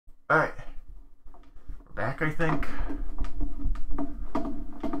Alright. We're back, I think.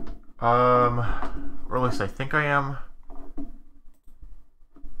 Or at least I think I am.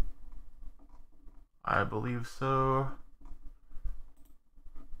 I believe so.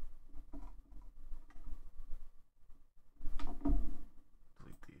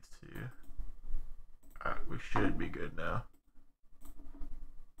 Delete these two. Alright, we should be good now.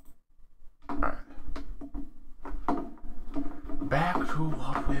 Alright. Back to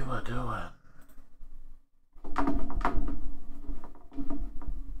what we were doing.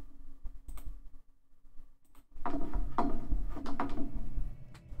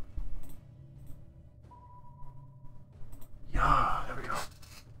 Yeah, there we go.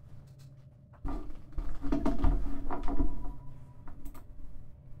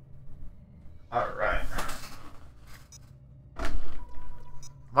 Alright.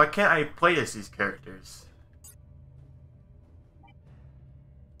 Why can't I play as these characters?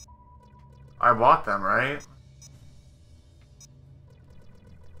 I bought them, right?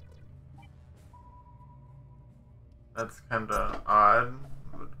 That's kinda odd,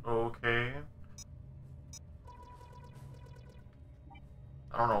 but okay.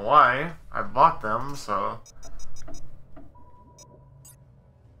 I don't know why. I bought them, so...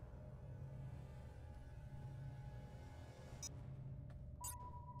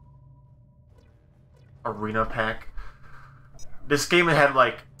 Arena pack. This game had,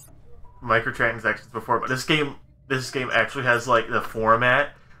 like, microtransactions before, but this game actually has, like, the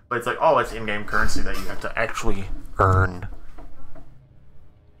format, but it's like, oh, it's in-game currency that you have to actually earn.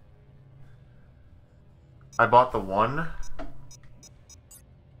 I bought the one.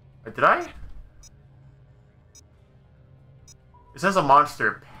 Did I? It says a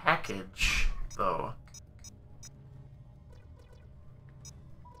monster package, though.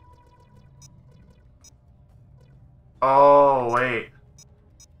 Oh, wait.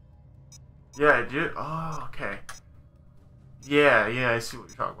 Yeah, I do. Oh, okay. Yeah, I see what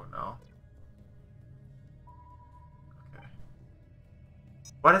you're talking about now. Okay.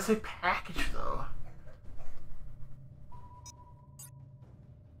 Why does it say package, though?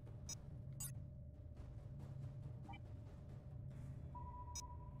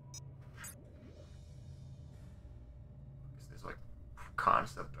 There's like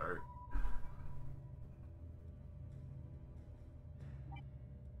concept art.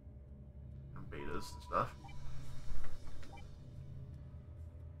 And stuff.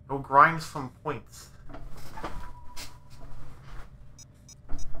 Go grind some points.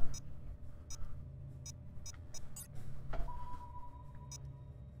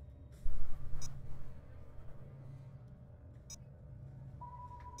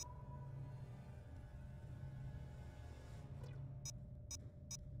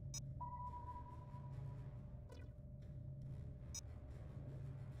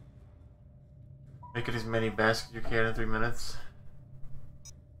 Make it as many baskets you can in 3 minutes.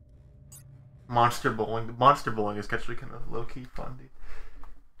 Monster bowling. Monster bowling is actually kind of low-key fun, dude.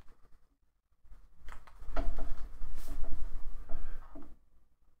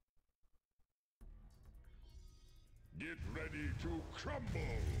 Get ready to crumble.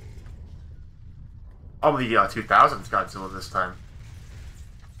 Oh, the 2000s Godzilla this time.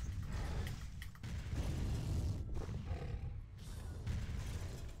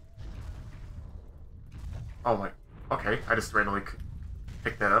 Oh my... Okay, I just randomly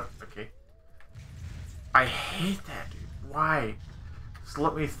picked that up. Okay. I hate that, dude. Why? Just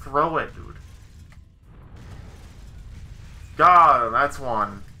let me throw it, dude. God, that's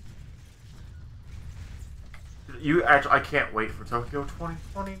one. You actually... I can't wait for Tokyo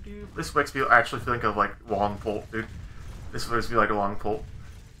 2020, dude. This makes me actually think of, like, long pull, dude. This makes me like a long pull.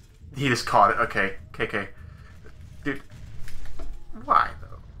 He just caught it. Okay. KK. Dude. Why, though?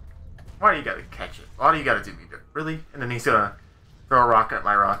 Why do you gotta catch it? Why do you gotta do me dirt? Really? And then he's gonna throw a rock at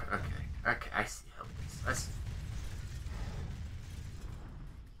my rock. Okay. Okay, I see how it is. I see.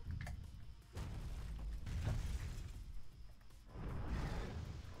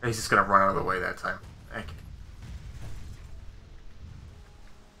 And he's just gonna run out of the way that time. Okay.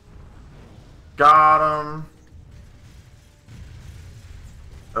 Got him.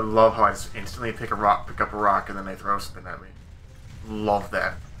 I love how I just instantly pick up a rock, and then they throw something at me. Love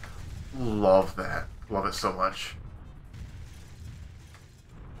that. Love that. Love it so much.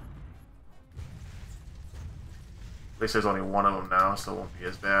 At least there's only one of them now, so it won't be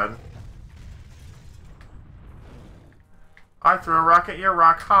as bad. I threw a rock at your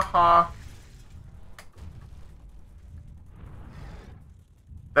rock, haha.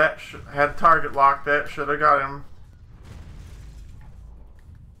 That had target lock, that should have got him.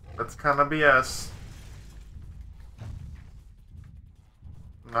 That's kind of BS.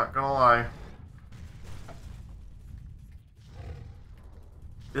 Not gonna lie.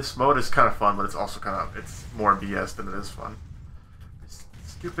 This mode is kind of fun, but it's also kind of, it's more BS than it is fun. It's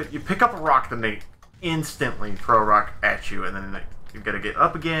stupid. You pick up a rock, then they instantly throw a rock at you, and then you gotta get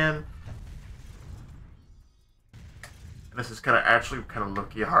up again. And this is kind of actually kind of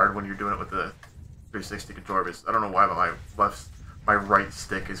looky hard when you're doing it with the 360 controller. Because I don't know why, but my right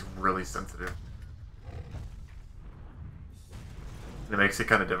stick is really sensitive. And it makes it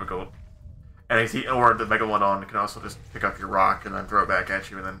kind of difficult. And or the Megalodon can also just pick up your rock and then throw it back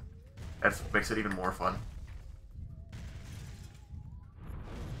at you, and then that makes it even more fun.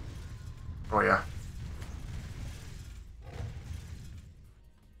 Oh yeah.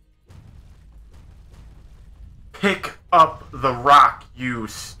 Pick up the rock, you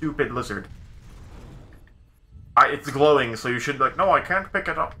stupid lizard. It's glowing, so you should be like, no, I can't pick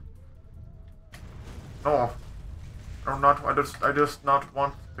it up. No. I just not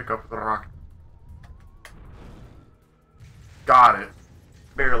want to pick up the rock. Got it.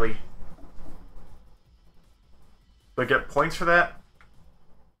 Barely. Do I get points for that?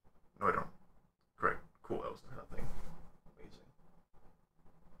 No, I don't. Great. Cool, that was nothing. Amazing.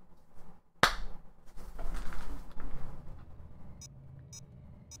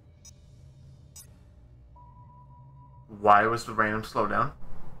 Why was the random slowdown?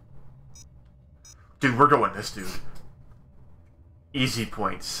 Dude, we're going this dude. Easy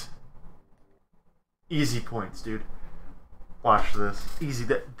points. Easy points, dude. Watch this. Easy.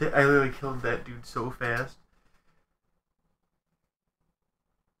 I literally killed that dude so fast.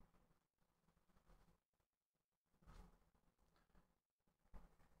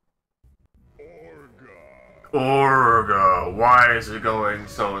 Orga. Why is it going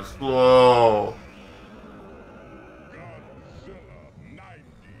so slow? Godzilla 90s.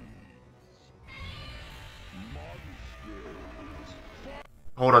 Monsters.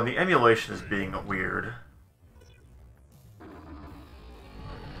 Hold on, the emulation is being weird.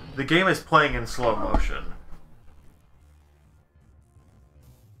 The game is playing in slow motion.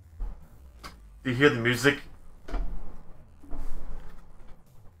 Do you hear the music?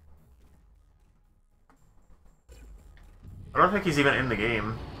 I don't think he's even in the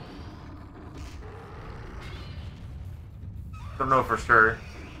game. Don't know for sure.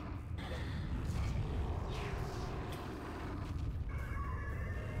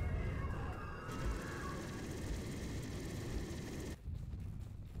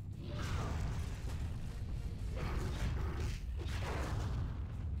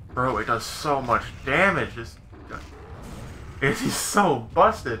 Bro, it does so much damage. He's so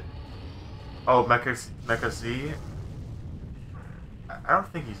busted. Oh, Mecha Z? I don't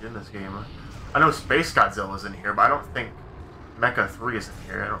think he's in this game. I know Space Godzilla's in here, but I don't think Mecha 3 is in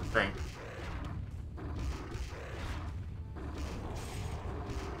here. I don't think.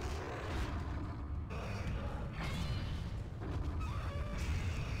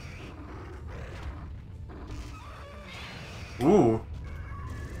 Ooh.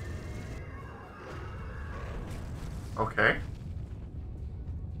 Okay.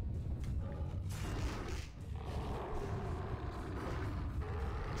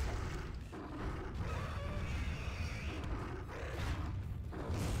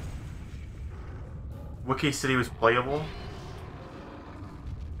 Wiki City was playable?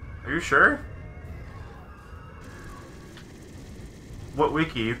 Are you sure? What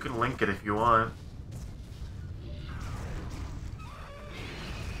wiki? You can link it if you want.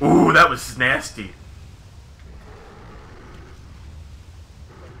 Ooh, that was nasty.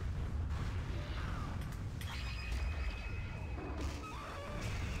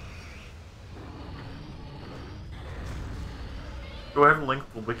 Go ahead and link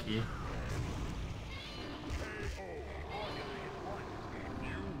the wiki.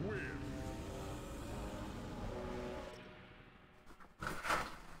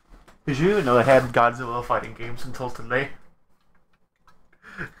 Did you even know they had Godzilla fighting games until today?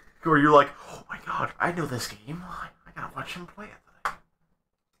 Where you're like, oh my god, I know this game. I gotta watch him play it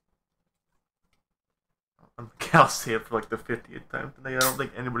today. I'll say it for like the 50th time today. I don't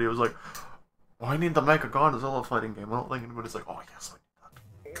think anybody was like, oh, I need to make a Godzilla fighting game. I don't think anybody's like, oh yes, I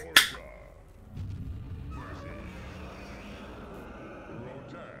need that.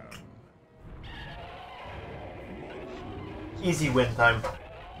 Easy win time.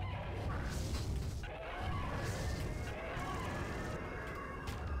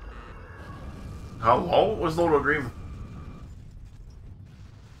 How low was Lord of Green?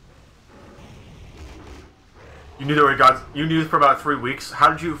 You knew there were gods. You knew for about 3 weeks.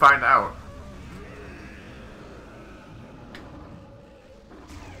 How did you find out?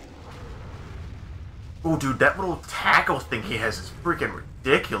 Ooh, Oh, dude, that little tackle thing he has is freaking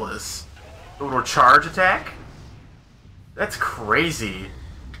ridiculous. The little charge attack? That's crazy.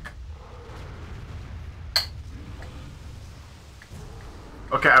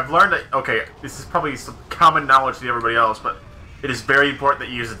 Okay, I've learned that... Okay, this is probably some common knowledge to everybody else, but it is very important that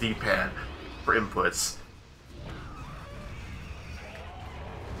you use the D-pad for inputs.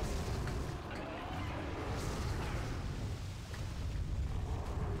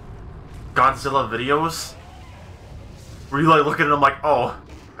 Godzilla videos? Where you like looking at them like, oh,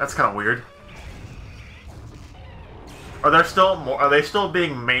 that's kind of weird. Are there still more? Are they still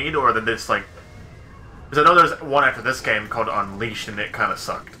being made, or are they just like? Because I know there's one after this game called Unleashed, and it kind of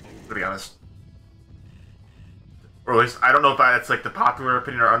sucked, to be honest. Or at least I don't know if that's like the popular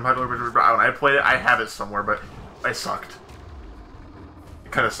opinion or unpopular opinion. When I played it, I have it somewhere, but I sucked.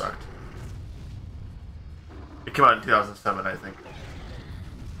 It kind of sucked. It came out in 2007, I think.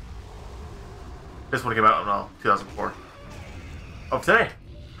 This one came out in 2004. Of today.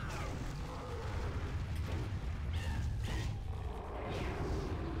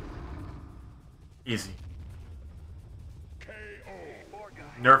 Easy.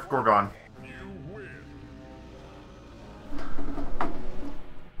 Nerf Gorgon.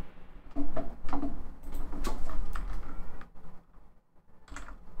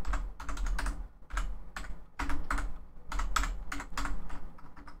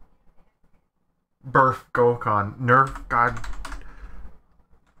 Burf Gorgon. Nerf God.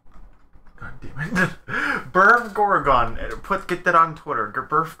 God damn it. Burf Gorgon. Get that on Twitter.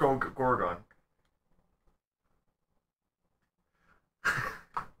 Burf Gorgon.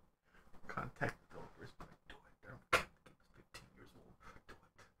 Contact developers. Do it. They're 15 years old.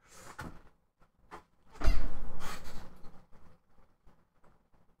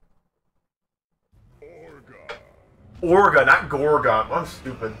 Do it. Orga, not Gorgon. I'm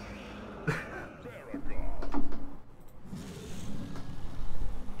stupid.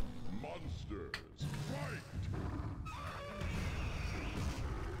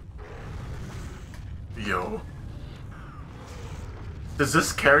 Yo. Does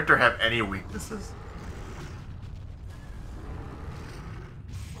this character have any weaknesses?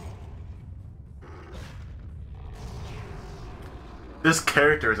 This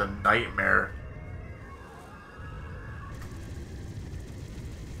character is a nightmare.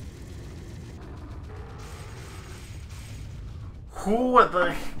 Who in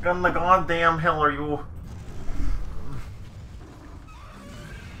the goddamn hell are you?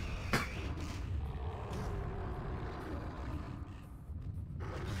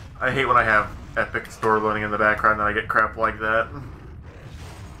 I hate when I have epic story loading in the background and I get crap like that.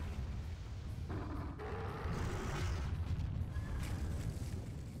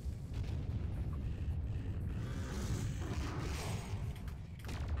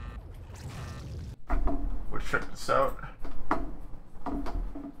 Let's check this out.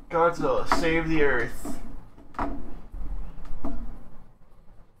 Godzilla, save the Earth.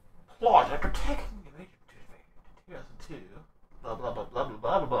 Plot after taking the 2002. Blah blah blah blah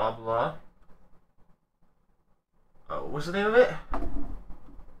blah blah blah blah. Oh, what's the name of it?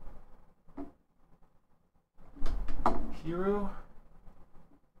 Hero?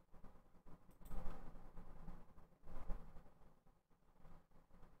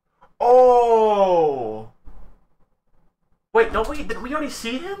 Oh! Wait, didn't we already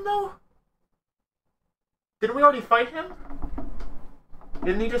see him though? Didn't we already fight him?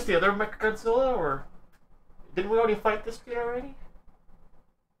 Didn't he just the other Mechagodzilla, or didn't we already fight this kid already?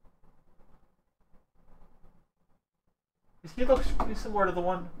 Does he look pretty similar to the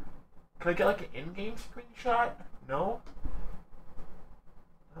one? Can I get like an in-game screenshot? No?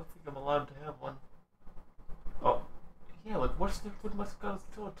 I don't think I'm allowed to have one. Oh. Yeah, like what's the difference between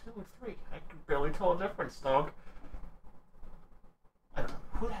Godzilla 2 and 3? I can barely tell a difference, dog. I don't know.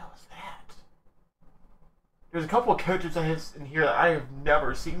 Who the hell is that? There's a couple of characters in here that I have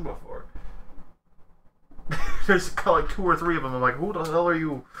never seen before. There's like 2 or 3 of them. I'm like, who the hell are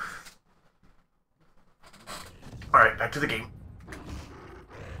you? Alright, back to the game.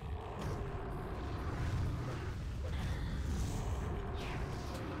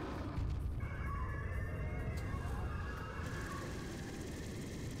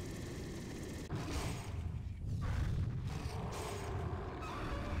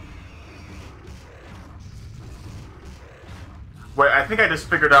 Wait, I think I just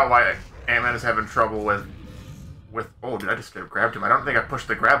figured out why Ant-Man is having trouble with... Oh, dude, I just grabbed him. I don't think I pushed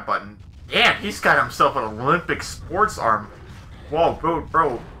the grab button. Damn, he's got himself an Olympic sports arm. Whoa,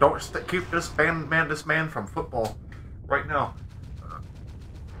 bro, don't keep this man from football right now.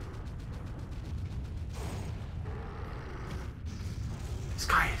 This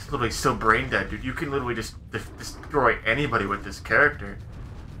guy is literally so brain dead, dude. You can literally just destroy anybody with this character.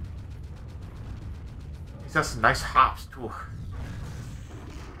 He's got some nice hops, too.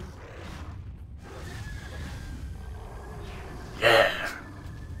 Yeah.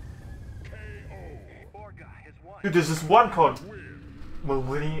 Dude, there's this one called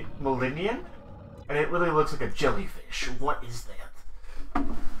Millennium, and it literally looks like a jellyfish. What is that?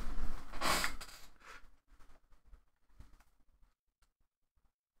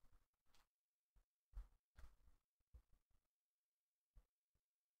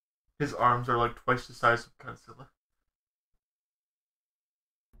 His arms are like twice the size of Godzilla.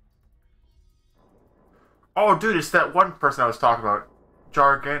 Oh, dude, it's that one person I was talking about.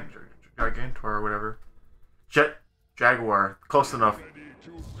 Gigantor or whatever. Jaguar. Close enough.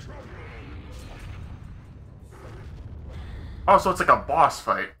 Oh, so it's like a boss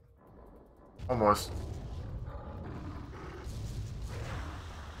fight. Almost.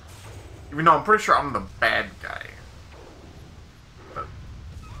 Even though I'm pretty sure I'm the bad guy. But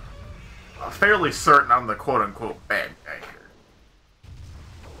I'm fairly certain I'm the quote-unquote bad guy here.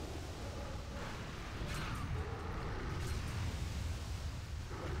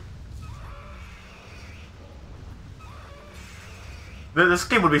 This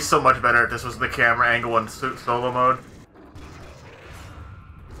game would be so much better if this was the camera angle in solo mode.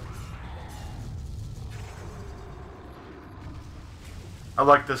 I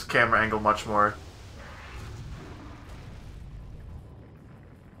like this camera angle much more.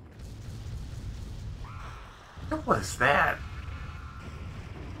 What is that?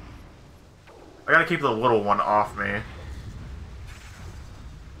 I gotta keep the little one off me.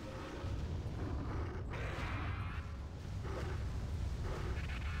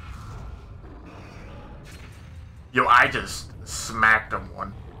 Yo, I just smacked him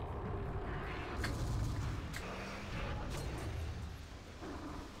one.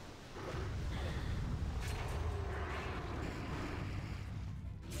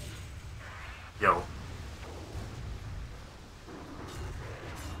 Yo.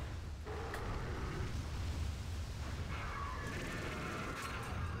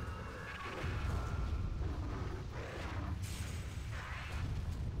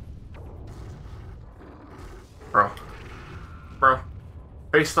 Bro.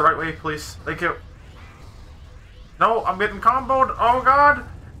 Face the right way, please. Thank you. No, I'm getting comboed. Oh god.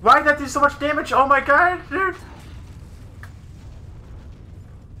 Why did that do so much damage? Oh my god, dude.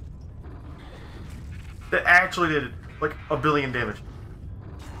 That actually did like a billion damage.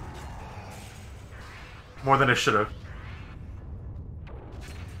 More than it should have.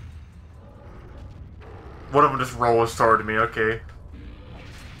 One of them just rolls toward me, okay.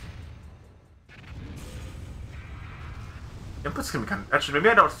 Inputs can be kind of... Actually,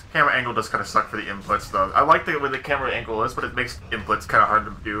 maybe I don't... Camera angle does kind of suck for the inputs, though. I like the way the camera angle is, but it makes inputs kind of hard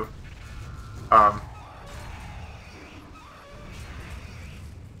to do.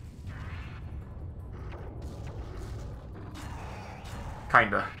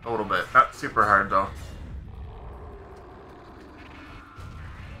 Kinda. A little bit. Not super hard, though.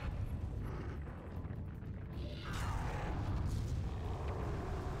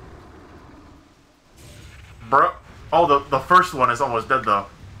 Bro. Oh, the first one is almost dead, though.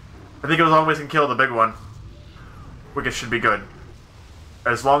 I think it was always can kill the big one. Wicked should be good.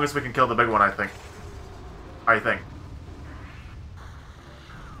 As long as we can kill the big one, I think. I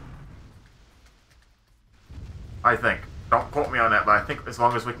think. Don't quote me on that, but I think as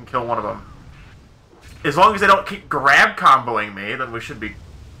long as we can kill one of them. As long as they don't keep grab comboing me, then we should be...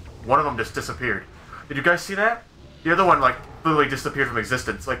 One of them just disappeared. Did you guys see that? The other one, like, literally disappeared from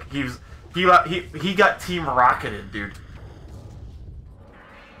existence. Like, he got Team Rocketed, dude.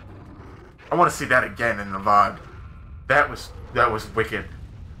 I want to see that again in the VOD. That was wicked.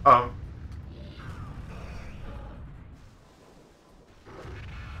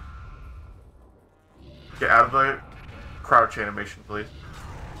 Get out of the crouch animation, please.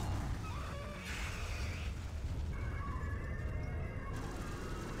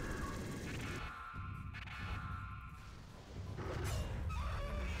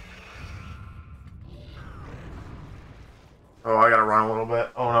 Oh, I gotta run a little bit.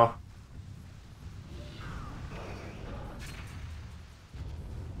 Oh no.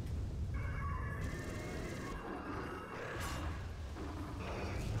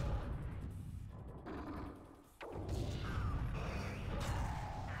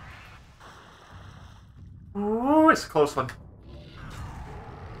 Ooh, it's a close one.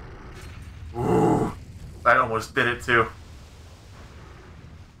 Ooh, I almost did it too.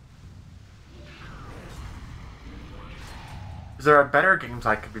 Is there better games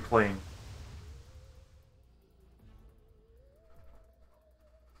I could be playing?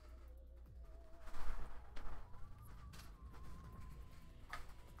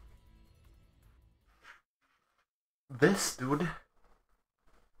 this, dude.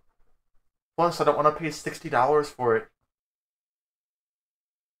 Plus, I don't want to pay $60 for it.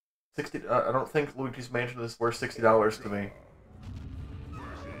 60. I don't think Luigi's Mansion is worth $60 to me.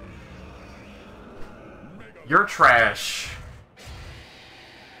 You're trash.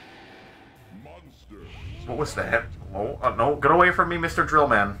 What was that? Oh, no, get away from me, Mr.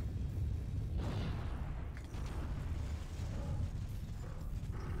 Drillman.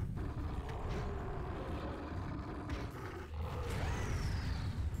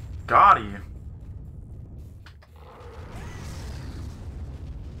 Got you.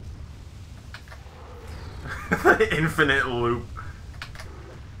 Infinite loop.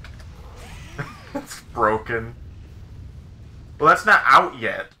 It's broken. Well, that's not out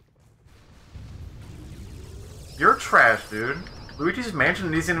yet. You're trash, dude. Luigi's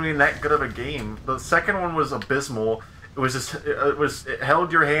Mansion isn't even that good of a game. The second one was abysmal. It was just it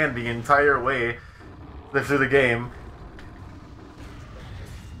held your hand the entire way through the game.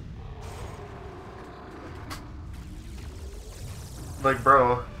 Like,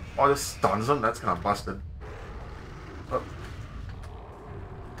 bro, oh, this stuns him? That's kind of busted. Oh.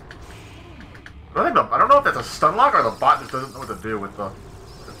 I don't know if that's a stun lock or the bot just doesn't know what to do with the...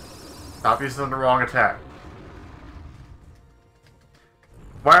 Stop using the wrong attack.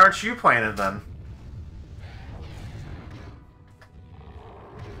 Why aren't you playing it then?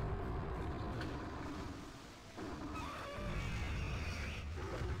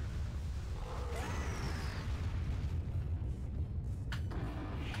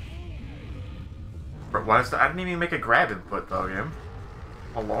 But why is that? I didn't even make a grab input though, game.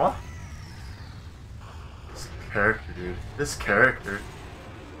 Hello? This character, dude. This character.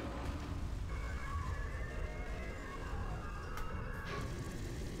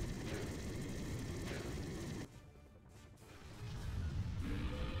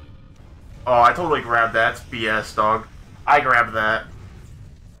 Oh, I totally grabbed that. It's BS, dog. I grabbed that.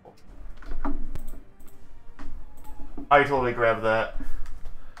 I totally grabbed that.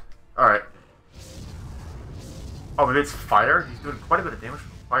 Alright. Oh, maybe it's fire? He's doing quite a bit of damage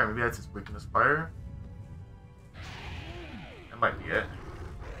from fire. Maybe that's his weakness, fire. That might be it.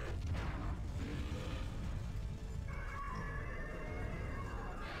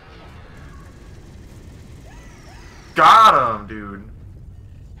 Got him, dude.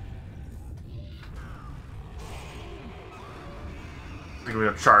 I think we're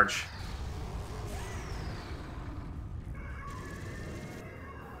gonna charge.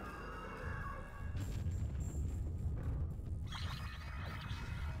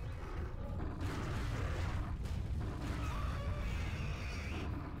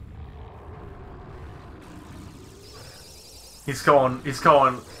 He's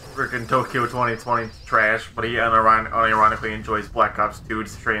calling freaking Tokyo 2020 trash, but he unironically enjoys Black Ops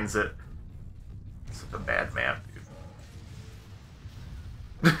 2's Transit. Such a bad man,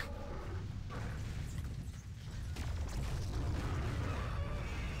 dude.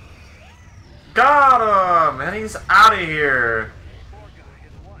 Got him! And he's out of here!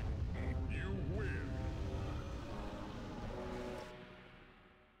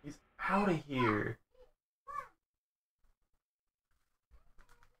 He's out of here.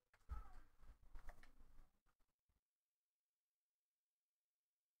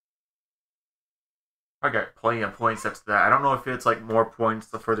 I got plenty of points after that. I don't know if it's like more points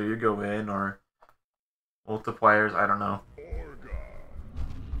the further you go in or multipliers. I don't know.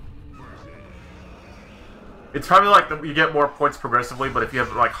 It's probably like you get more points progressively, but if you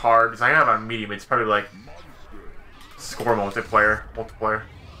have like hard, because I have on medium, it's probably like score multiplier.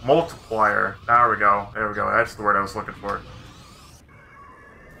 Multiplier. There we go. There we go. That's the word I was looking for.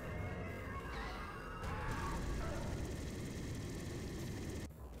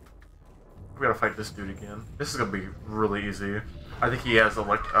 We gotta fight this dude again. This is gonna be really easy. I think he has a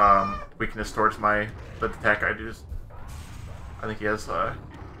like weakness towards the attack I do. I think he has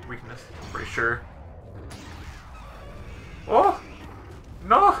weakness. I'm pretty sure. Oh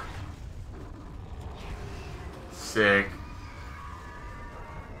no! Sick.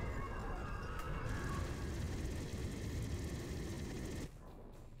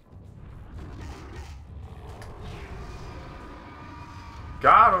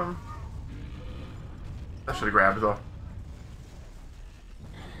 Got him. I should have grabbed it though.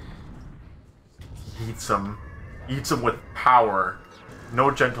 Eats him with power.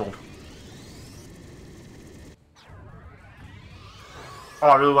 No gentled. Oh,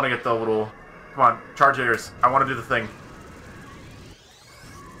 I really want to get the little... Come on, charge ears. I want to do the thing.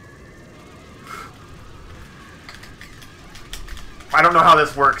 I don't know how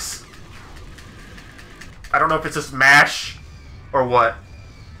this works. I don't know if it's just mash or what.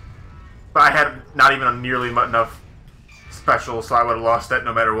 But I had not even nearly enough special, so I would have lost that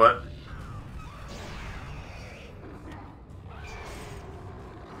no matter what.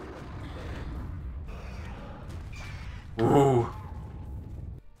 Ooh.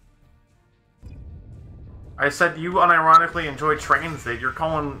 I said you unironically enjoy Transit. You're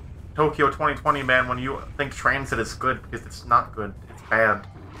calling Tokyo 2020 man when you think Transit is good, because it's not good. It's bad.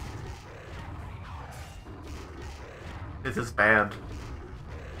 This is bad.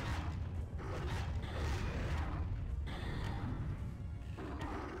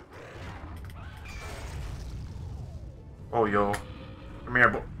 Oh, yo. Come here.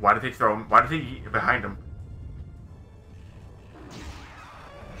 Why did they throw him? Why did they eat behind him?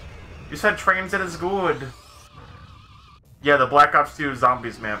 You said Transit is good. Yeah, the Black Ops 2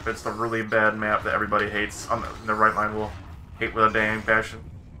 Zombies map. It's the really bad map that everybody hates. On the right line will hate with a dang passion.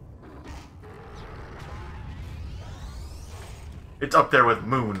 It's up there with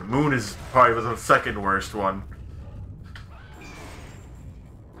Moon. Moon is probably the second worst one.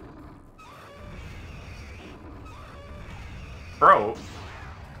 Bro.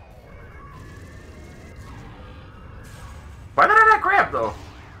 Why did I not grab, though?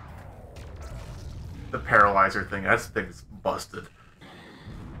 The paralyzer thing. That thing's busted.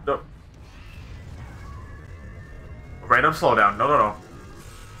 No. Random slowdown. No, no, no.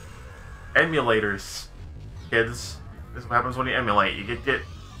 Emulators. Kids. This is what happens when you emulate. You get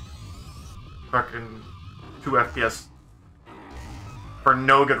fucking 2 FPS for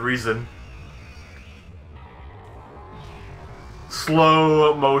no good reason.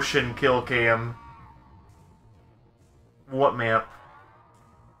 Slow motion kill cam. What map?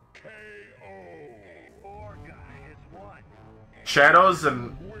 Shadows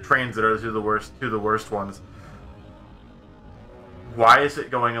and Transit are two of the worst ones. Why is it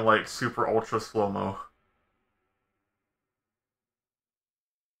going in like super ultra slow-mo?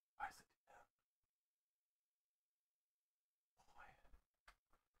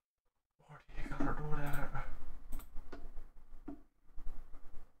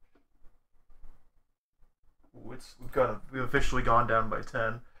 We've officially gone down by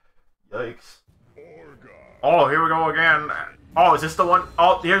 10. Yikes. Oh, here we go again. Oh, is this the one?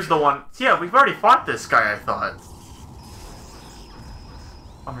 Oh, here's the one. Yeah, we've already fought this guy, I thought.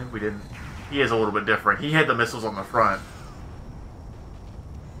 Oh, maybe we didn't. He is a little bit different. He had the missiles on the front.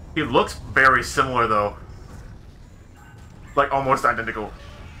 He looks very similar, though. Like, almost identical.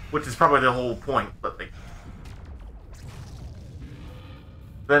 Which is probably the whole point, but like...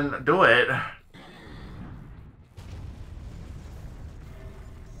 Then do it.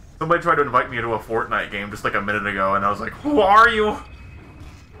 Somebody tried to invite me into a Fortnite game just like a minute ago, and I was like, who are you?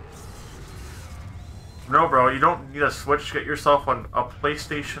 No, bro, you don't need a Switch. Get yourself on a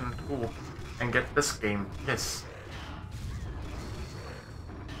PlayStation 2 and get this game. Yes.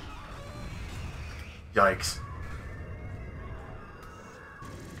 Yikes.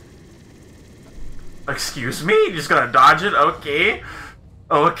 Excuse me? You're just gonna dodge it? Okay.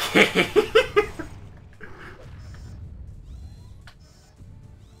 Okay.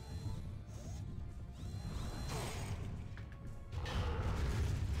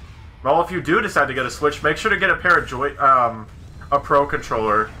 Well, if you do decide to get a Switch, make sure to get a pair of a Pro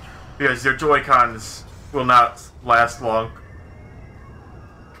controller, because your Joy-Cons will not last long.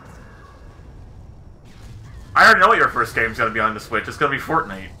 I already know what your first game's gonna be on the Switch. It's gonna be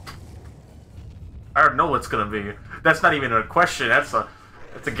Fortnite. I already know what's gonna be. That's not even a question. That's a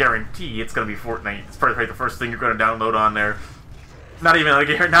guarantee. It's gonna be Fortnite. It's probably the first thing you're gonna download on there. Not even like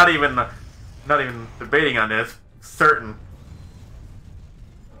not even debating on this. Certain.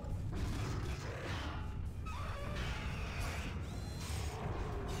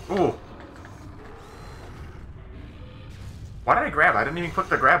 Ooh. Why did I grab? I didn't even click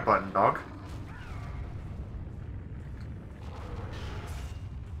the grab button, dog.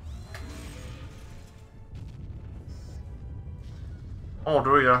 Oh,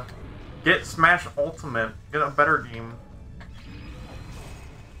 do ya? Get Smash Ultimate. Get a better game.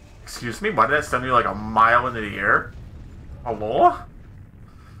 Excuse me? Why did that send me like a mile into the air? Hello?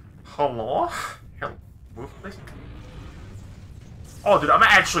 Hello? Hello? Move, please. Oh, dude, I'm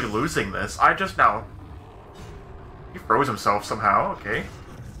actually losing this. I just now... He froze himself somehow. Okay.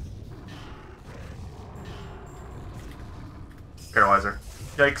 Paralyzer.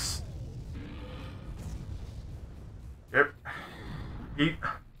 Yikes. Yep. Eat.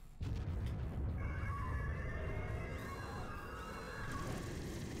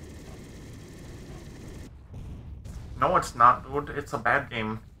 No, it's not, dude. It's a bad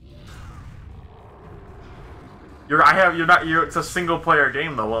game. It's a single player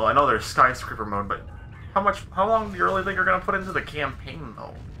game though. Well, I know there's skyscraper mode, but how long do you really think you're gonna put into the campaign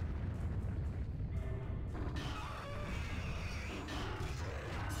though?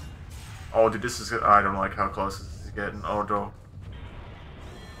 Oh, dude, this is... I don't like how close this is getting. Oh, no.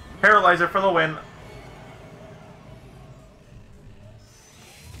 Paralyzer for the win.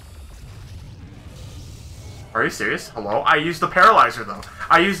 Are you serious? Hello? I used the paralyzer, though.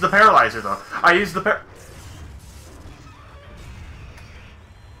 I used the paralyzer, though. I used the KO.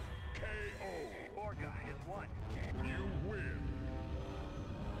 Poor guy has won. You win.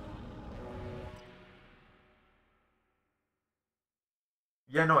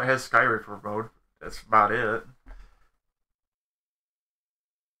 Yeah, no, it has Sky Reaper mode. That's about it.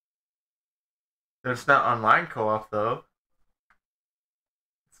 It's not online co-op, though.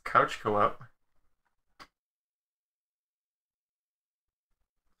 It's couch co-op.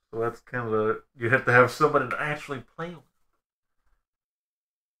 So that's kind of a... You have to have somebody to actually play with.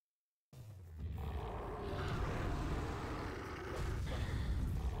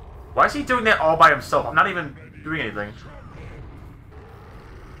 Why is he doing that all by himself? I'm not even doing anything.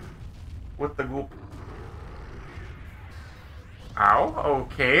 What the goop? Ow,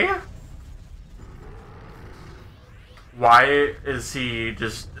 okay. Why is he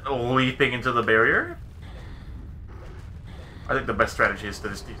just leaping into the barrier? I think the best strategy is to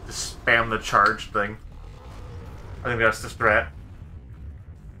just spam the charge thing. I think that's the strat.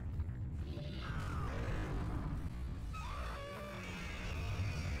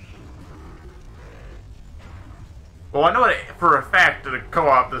 Well, I know that for a fact that the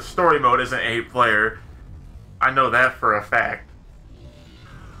co-op, the story mode isn't 8-player. I know that for a fact.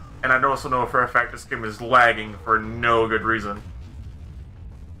 And I also know for a fact this game is lagging for no good reason.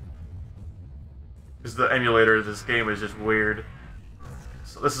 Because the emulator of this game is just weird.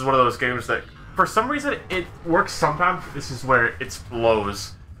 So this is one of those games that, for some reason, it works sometimes. This is where it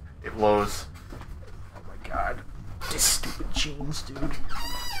blows. It blows. Oh my god. These stupid jeans, dude.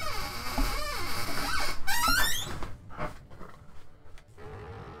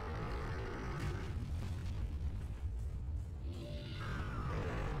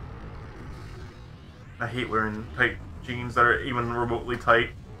 I hate wearing tight jeans that are even remotely tight.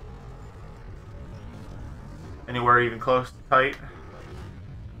 Anywhere even close to tight.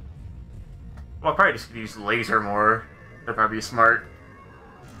 Well, I'll probably just use laser more. That'd probably be smart.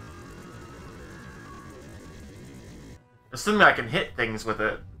 Assuming I can hit things with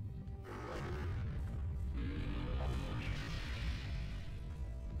it.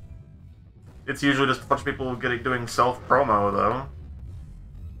 It's usually just a bunch of people doing self-promo, though.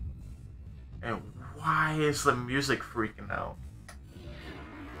 And why is the music freaking out?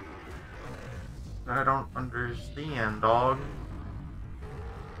 I don't understand, dog.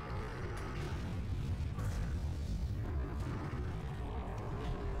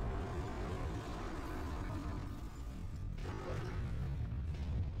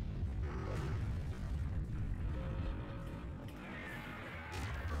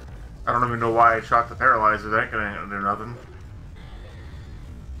 I don't even know why I shot the paralyzer. That ain't gonna do nothing.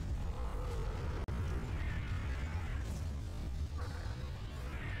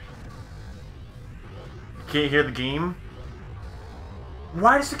 Can't hear the game?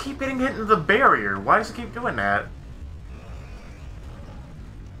 Why does it keep getting hit into the barrier? Why does it keep doing that?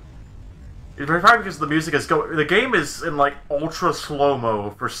 It's probably because the music is going. The game is in like ultra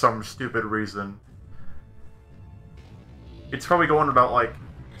slow-mo for some stupid reason. It's probably going about like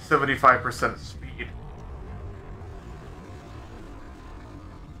 75% speed.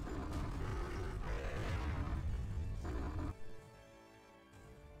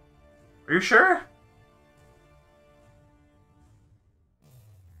 Are you sure?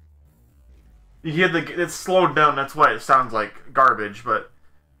 You hear it's slowed down, that's why it sounds like garbage, but...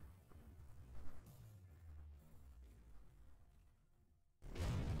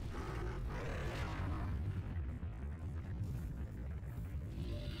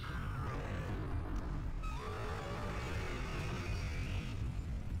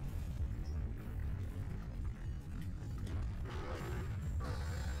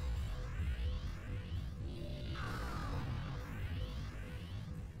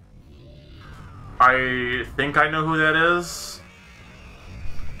 I think I know who that is.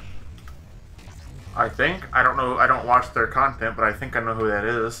 I think. I don't know. I don't watch their content, but I think I know who that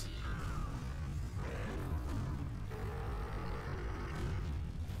is.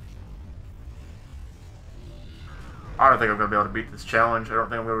 I don't think I'm going to be able to beat this challenge. I don't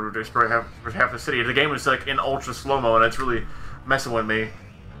think I'm going to be able to destroy half the city. The game is like in ultra slow-mo, and it's really messing with me.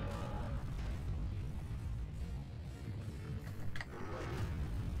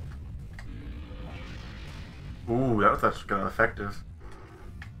 Ooh, that was actually kind of effective.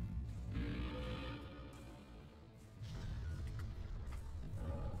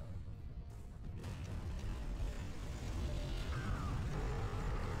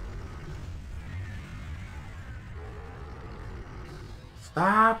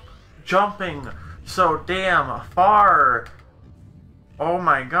 Stop jumping so damn far. Oh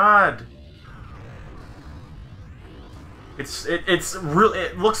my god. It's really,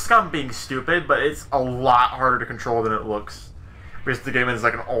 it looks like I'm being stupid, but it's a lot harder to control than it looks. Because the game is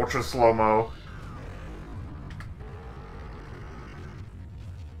like an ultra slow-mo.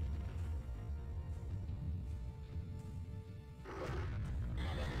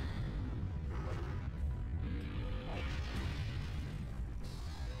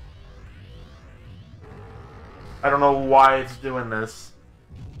 I don't know why it's doing this.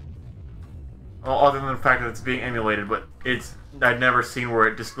 Well, other than the fact that it's being emulated, but I've never seen where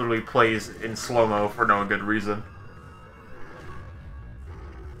it just literally plays in slow-mo for no good reason.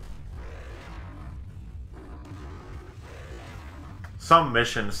 Some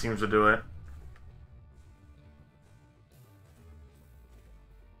mission seems to do it.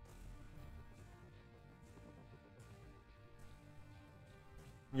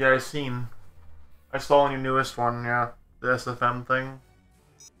 Yeah, I saw on your newest one, yeah. The SFM thing.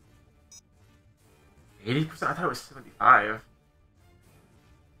 80%? I thought it was 75.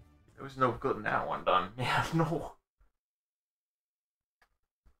 There was no good in that one done. Yeah, no.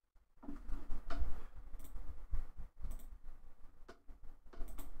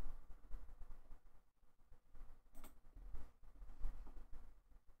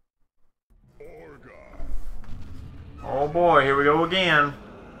 Oh boy, here we go again.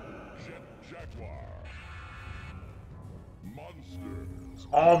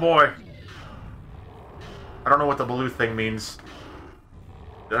 Oh boy. I don't know what the blue thing means.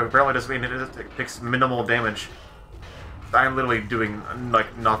 It apparently doesn't mean it takes minimal damage. I'm literally doing,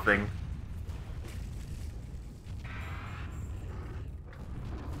 like, nothing.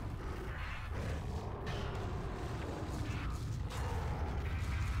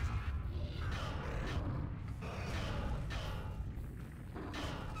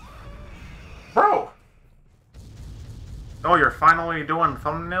 Bro! Oh, you're finally doing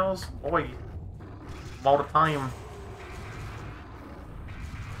thumbnails? Boy. All the time.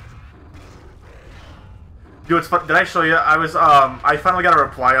 Dude, it's fun. Did I show you? I finally got a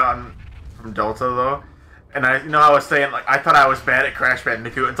reply from Delta, though. And I was saying, like, I thought I was bad at Crash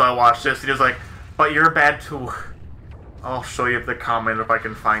Bandicoot until I watched this. He was like, but you're bad too. I'll show you the comment if I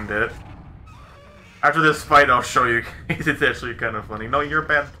can find it. After this fight, I'll show you. It's actually kind of funny. No, you're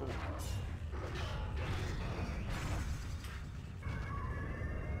bad too.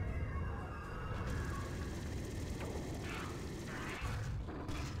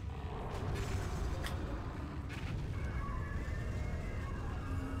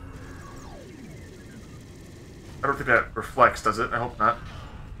 I don't think that reflects, does it? I hope not.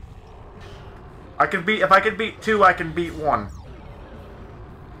 If I could beat 2, I can beat 1.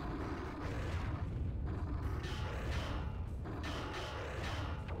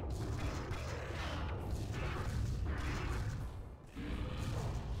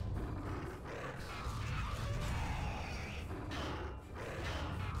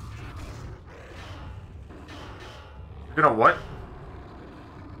 You're gonna what?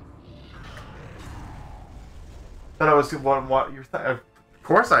 Thought I was what you thought. Of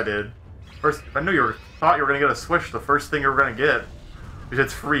course I did. First, I knew thought you were gonna get a Switch. The first thing you were gonna get, because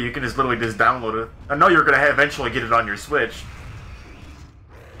it's free. You can just literally just download it. I know you're gonna eventually get it on your Switch,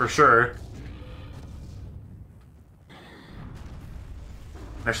 for sure.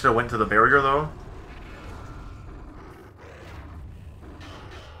 I should have went to the barrier though.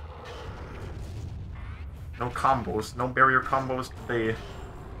 No combos, no barrier combos today.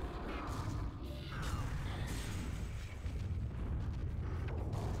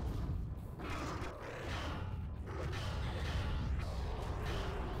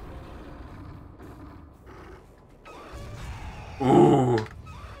 Ooh.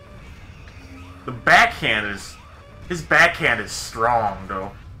 The backhand is... His backhand is strong,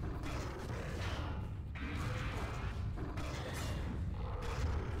 though.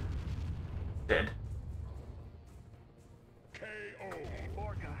 Dead.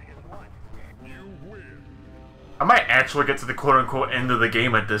 I might actually get to the quote-unquote end of the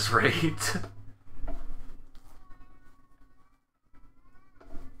game at this rate.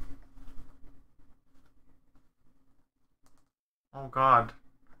 Oh god.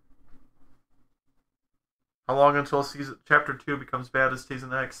 How long until chapter 2 becomes bad as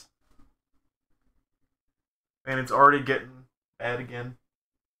season X? And it's already getting bad again.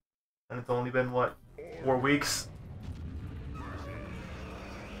 And it's only been, what, 4 weeks?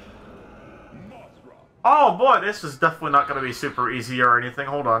 Oh boy, this is definitely not going to be super easy or anything.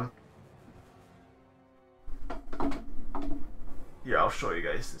 Hold on. Yeah, I'll show you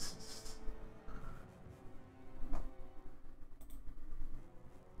guys. This is...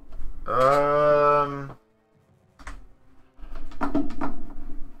 Um,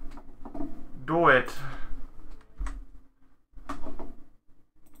 do it.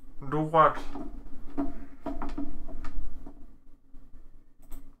 Do what?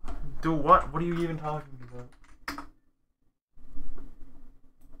 Do what? What are you even talking about?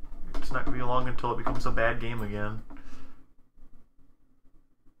 It's not gonna be long until it becomes a bad game again.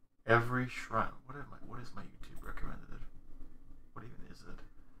 Every shrine. What is my YouTube recommended? What even is it?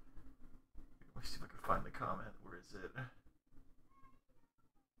 Let me see if I can find the comment. Where is it?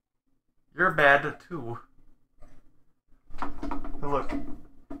 You're bad too. Hey, look.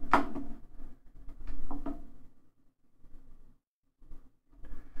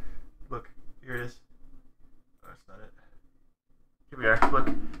 Look, here it is. Oh, that's not it. Here we are. Look.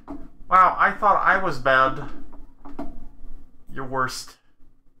 Wow, I thought I was bad. You're worst.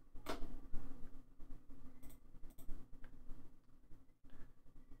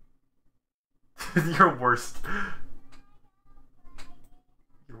 You're worst.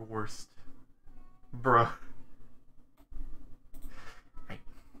 You're worst. Bruh. Hey.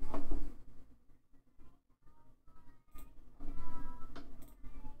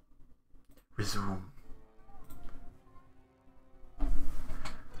 Resume.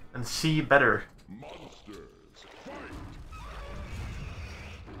 And see better. Monsters, fight!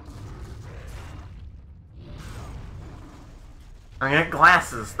 I get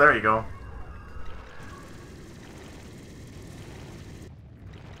glasses. There you go.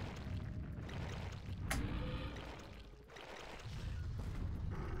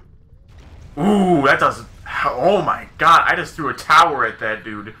 Ooh, that does. Oh my god! I just threw a tower at that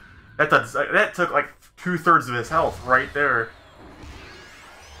dude. That took like 2/3 of his health right there.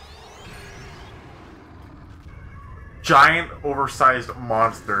 Giant, oversized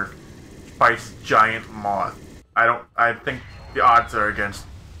monster fights giant moth. I think the odds are against.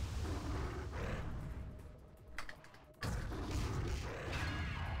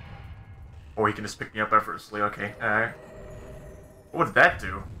 Oh, he can just pick me up effortlessly. Okay, alright. What did that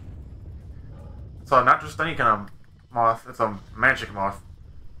do? So not just any kind of moth, it's a magic moth.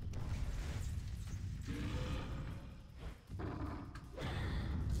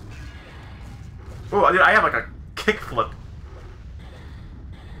 Oh, dude, I have like a kickflip.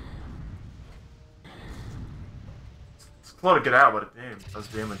 It's slow to get out, but it does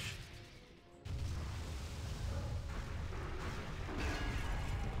damage.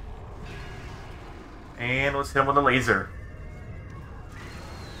 And let's hit him with a laser.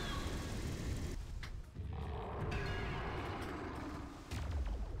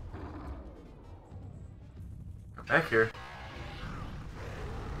 Come back here.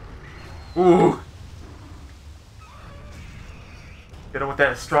 Ooh! Get him with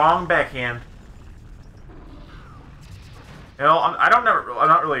that strong backhand. You know, I'm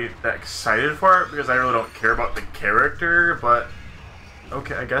not really that excited for it because I really don't care about the character, but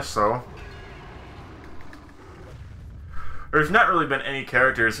okay, I guess so. There's not really been any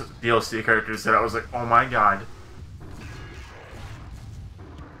characters, DLC characters, that I was like, oh my god.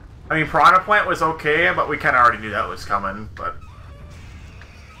 I mean, Piranha Plant was okay, but we kind of already knew that was coming, but...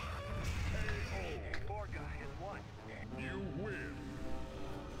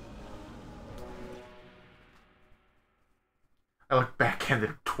 I looked backhanded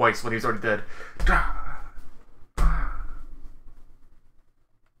him twice when he was already dead.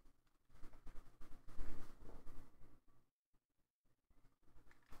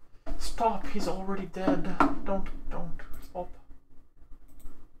 Stop, he's already dead. Don't, stop.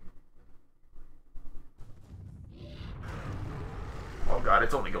 Oh god,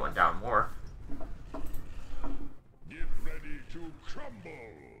 it's only going down more. Get ready to crumble!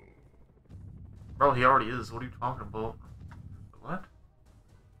 Bro, he already is. What are you talking about? What?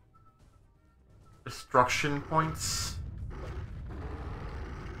 Destruction points?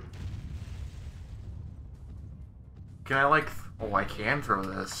 Can I like... Oh, I can throw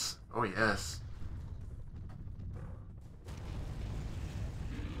this. Oh, yes.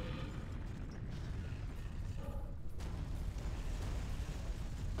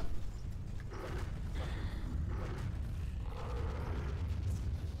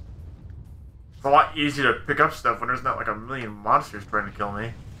 It's a lot easier to pick up stuff when there's not like a million monsters trying to kill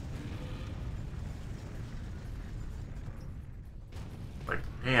me. Like,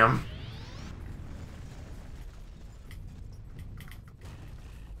 damn.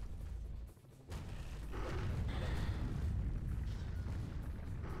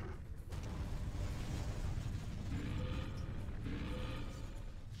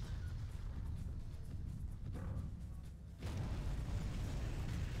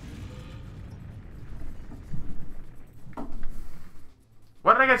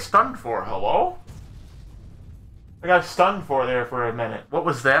 What did I get stunned for? Hello? I got stunned for there for a minute. What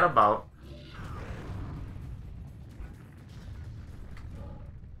was that about?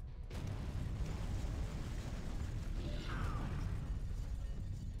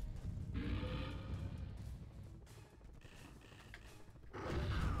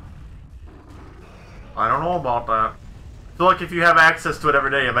 I don't know about that. I feel like if you have access to it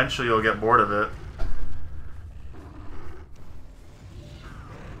every day, eventually you'll get bored of it.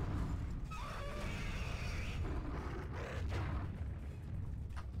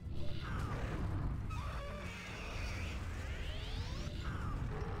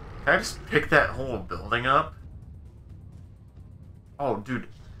 Can I just pick that whole building up? Oh, dude.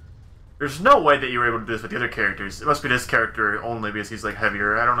 There's no way that you were able to do this with the other characters. It must be this character only because he's, like,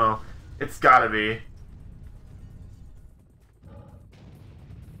 heavier. I don't know. It's gotta be.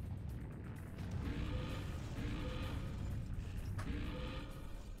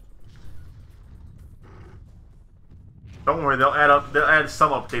 Don't worry, they'll add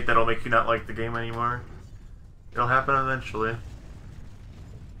some update that'll make you not like the game anymore. It'll happen eventually.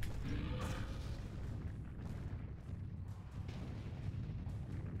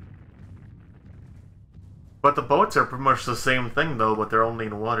 But the boats are pretty much the same thing though, but they're only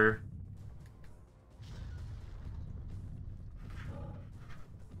in water.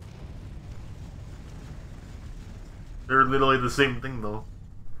 They're literally the same thing though.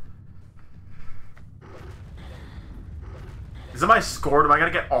 Is it my score? Am I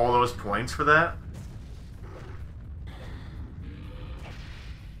gonna get all those points for that?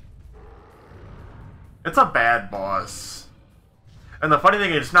 It's a bad boss. And the funny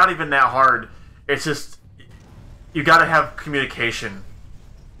thing is, it's not even that hard. It's just, you gotta have communication.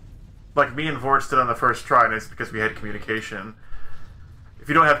 Like me and Vort did on the first try, and it's because we had communication. If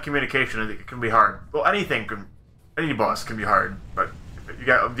you don't have communication, it can be hard. Well, any boss can be hard, but if you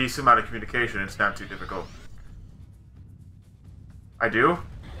got a decent amount of communication, it's not too difficult. I do?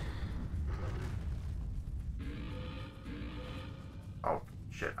 Oh,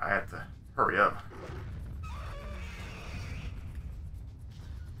 shit, I have to hurry up.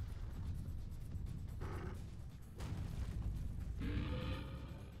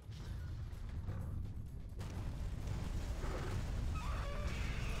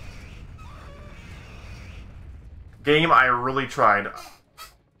 Game, I really tried.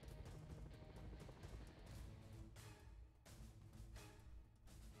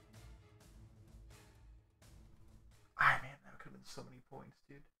 So many points,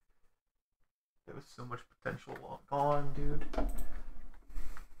 dude. There was so much potential gone, dude.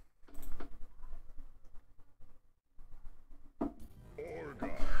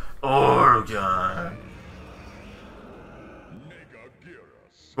 Orgon.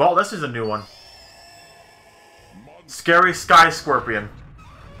 Well, this is a new one. Scary Sky Scorpion.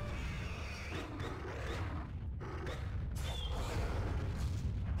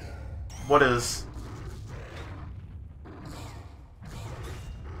 What is...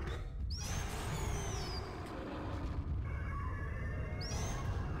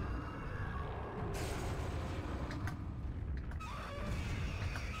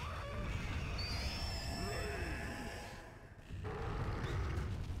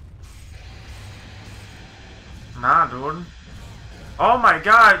 Nah, dude. Oh my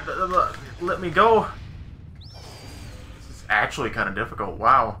god! Let me go! This is actually kind of difficult.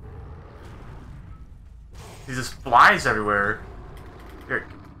 Wow. He just flies everywhere. Here.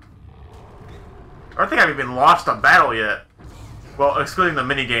 I don't think I've even lost a battle yet. Well, excluding the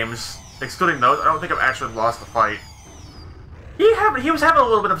mini-games. Excluding those, I don't think I've actually lost a fight. He was having a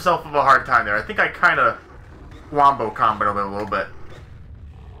little bit of himself of a hard time there. I think I kind of wombo comboed him a little bit.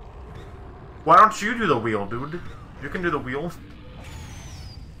 Why don't you do the wheel, dude? You can do the wheel.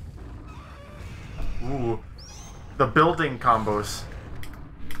 Ooh. The building combos.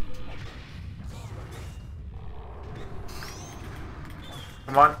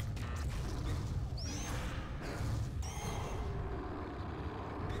 Come on.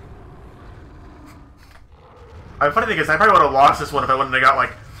 The funny thing is, I probably would have lost this one if I wouldn't have got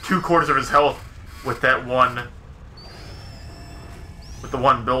like 2/4 of his health with that one. With the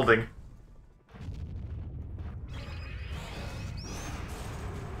one building.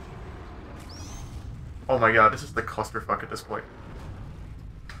 Oh my god, this is the clusterfuck at this point.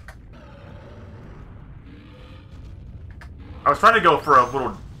 I was trying to go for a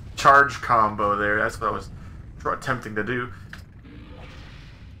little charge combo there. That's what I was attempting to do.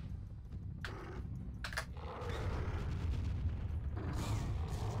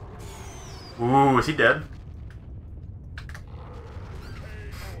 Ooh, is he dead?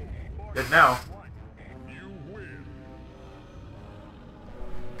 Dead now.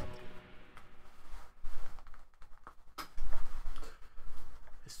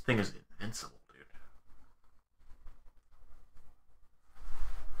 thing is invincible, dude.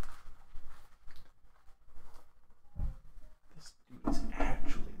 This dude is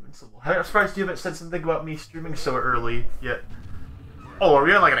actually invincible. I'm surprised you haven't said something about me streaming so early yet. Oh, are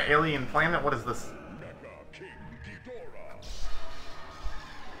we on like an alien planet? What is this?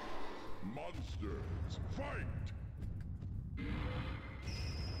 Monsters, fight!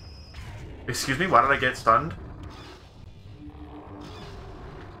 Excuse me, why did I get stunned?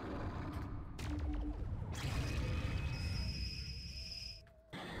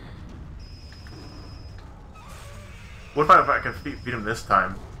 What if I can beat him this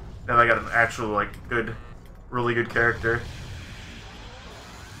time? And I got an actual, like, good, really good character.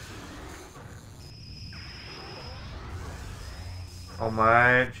 Oh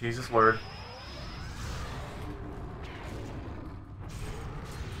my, Jesus Lord.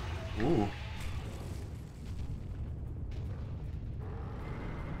 Ooh.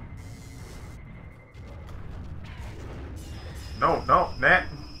 No, no, Nat.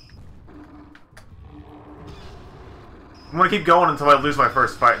 I'm gonna keep going until I lose my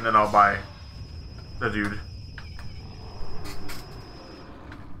first fight, and then I'll buy the dude.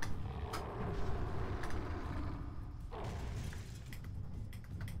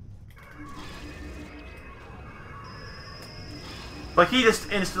 Like, he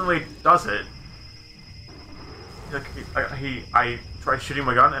just instantly does it. Like, I try shooting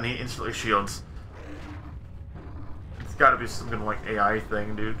my gun, and he instantly shields. It's gotta be some kind of, like, AI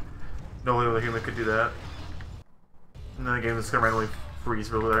thing, dude. No other human could do that. And then the game is gonna randomly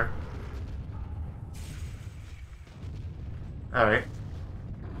freeze over there. Alright.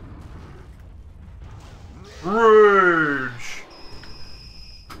 Rage!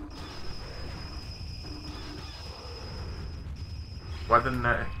 Why didn't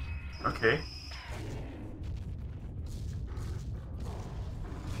I... Okay.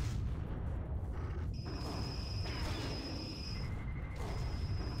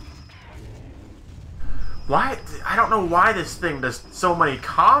 Why? I don't know why this thing does so many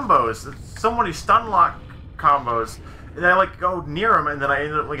combos, so many stun lock combos, and then I like go near him, and then I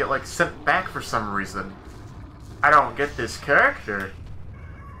end up get like sent back for some reason. I don't get this character.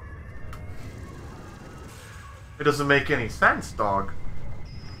 It doesn't make any sense, dog.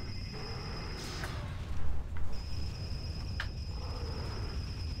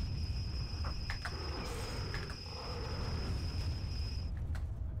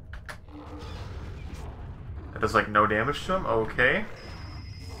 That does like no damage to him? Okay.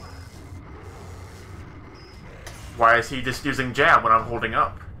 Why is he just using jab when I'm holding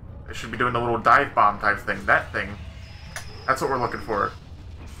up? I should be doing the little dive bomb type thing. That thing. That's what we're looking for.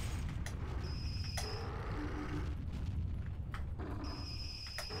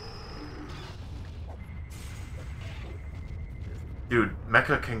 Dude,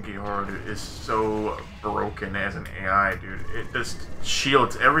 Mecha Kenkihoru is so broken as an AI, dude. It just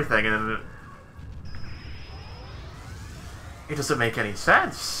shields everything, and it doesn't make any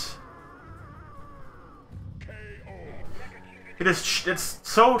sense. It's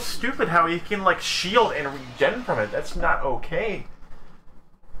so stupid how he can, like, shield and regen from it. That's not okay.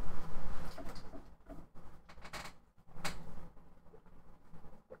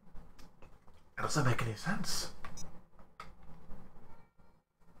 It doesn't make any sense.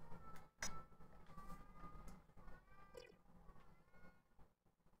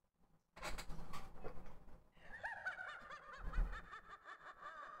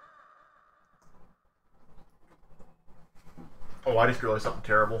 Oh, I just realized something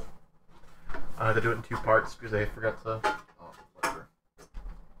terrible. I had to do it in 2 parts because I forgot to... Oh, whatever.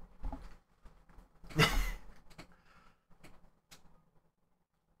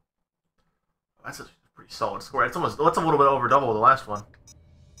 That's a pretty solid score. That's a little bit over double the last one.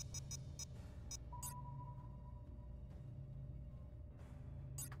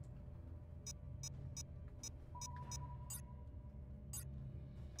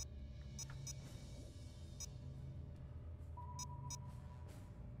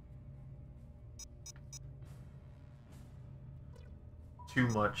 Too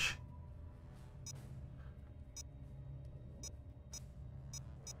much.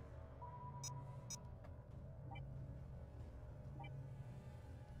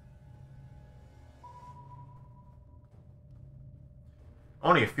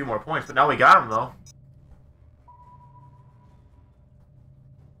 Only a few more points, but now we got him though.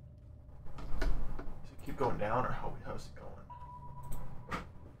 Does it keep going down, or how's it going?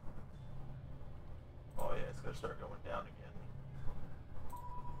 Oh yeah, it's gonna start going down again.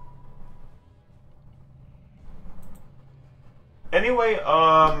 Anyway,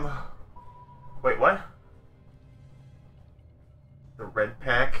 wait, what? The red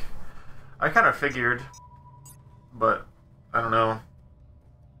pack. I kind of figured, but I don't know.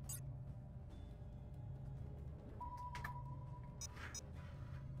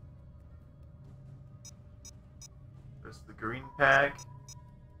 There's the green pack.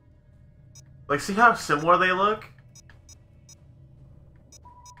 Like, see how similar they look?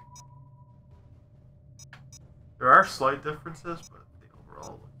 There are slight differences, but they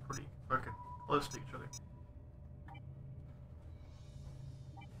overall look pretty fucking close to each other.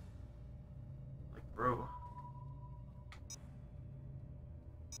 Like, bro.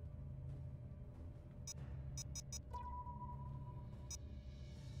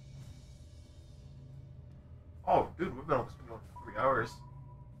 Oh, dude, we've been almost been going for 3 hours.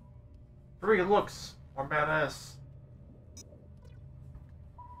 3 looks more badass.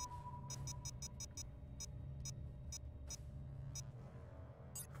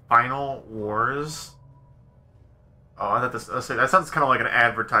 Final Wars. Oh, I thought this. That sounds kind of like an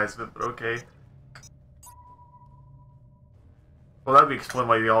advertisement, but okay. Well, that would explain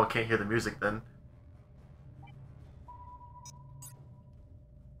why you all can't hear the music then.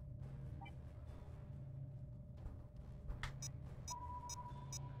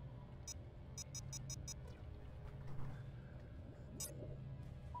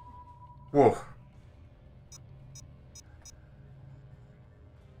 Whoa.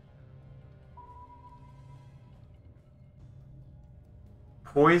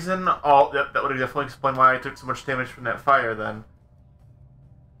 Poison? Oh, yep, that would definitely explain why I took so much damage from that fire then.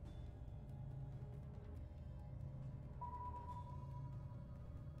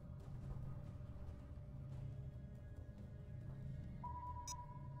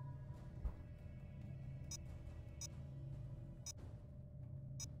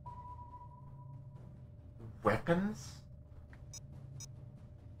 Weapons?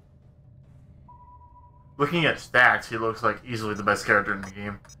 Looking at stats, he looks like easily the best character in the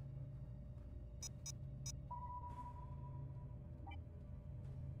game.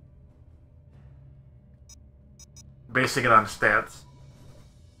 Basing it on stats.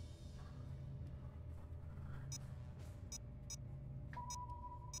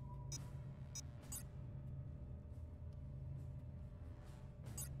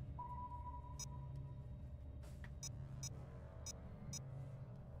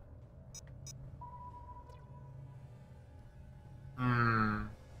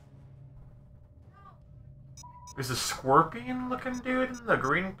 There's a scorpion looking dude in the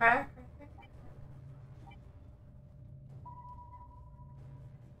green pack, I think?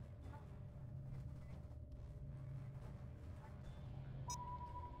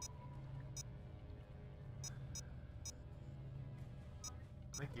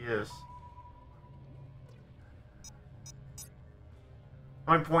 I think he is.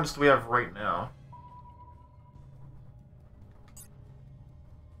 How many points do we have right now?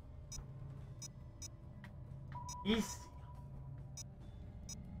 Easy.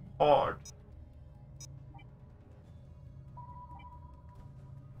 Hard.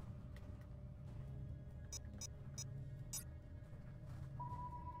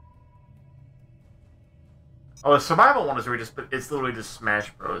 Oh, the survival one is really just, it's literally just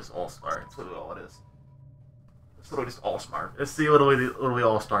Smash Bros. All-Star. That's literally all it is. It's literally just All-Star. It's literally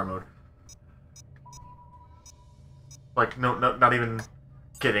All-Star mode. Like, no, not even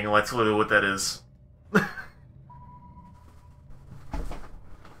kidding. That's literally what that is.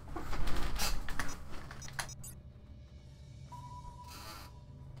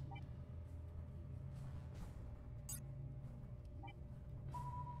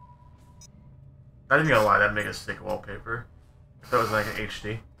 Not even gonna lie, that'd make a sick wallpaper. If that was like an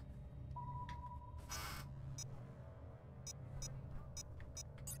HD.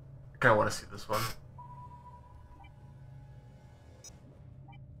 I kinda wanna see this one.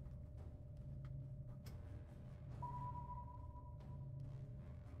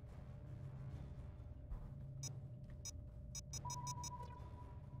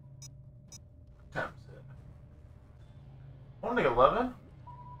 What time is it? Only 11?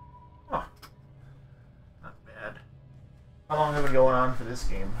 Huh. Not bad. How long have we been going on for this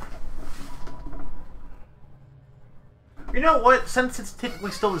game? You know what? Since it's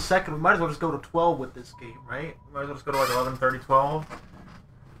technically still the second, we might as well just go to 12 with this game, right? We might as well just go to like 11, 30, 12.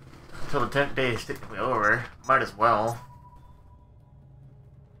 Until the 10th day is technically over. Might as well.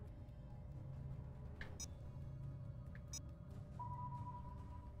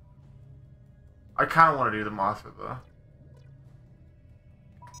 I kind of want to do the Mothra, though.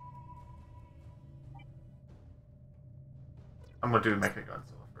 I'm going to do Mecha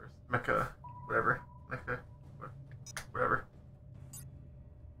Godzilla first. Mecha, whatever. Mecha, whatever.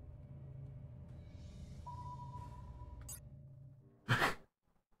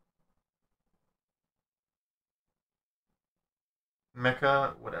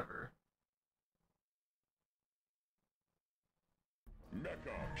 Mecha, whatever.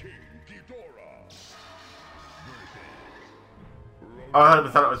 Mecha King Ghidorah. Oh, I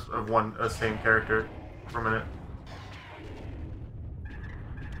thought it was of a same character for a minute.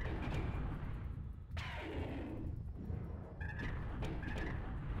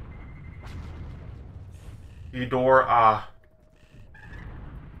 Ghidorah.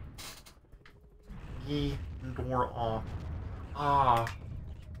 Ghidorah. Ah.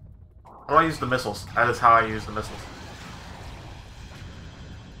 How do I use the missiles? That is how I use the missiles.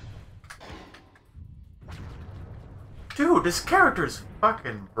 Dude, this character's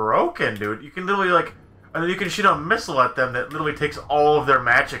fucking broken, dude. You can literally, like... And then you can shoot a missile at them that literally takes all of their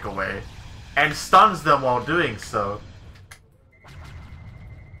magic away. And stuns them while doing so.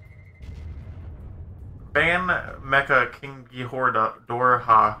 Ban Mecha King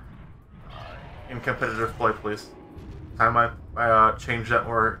Ghidorah in competitive play, please. Time I change that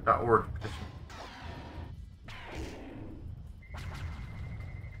 .org petition.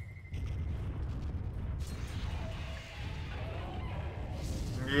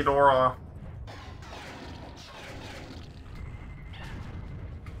 Ghidorah.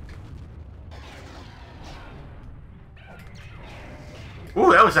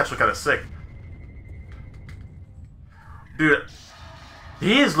 Ooh, that was actually kind of sick. Dude,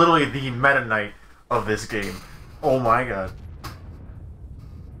 he is literally the Meta Knight of this game. Oh my god.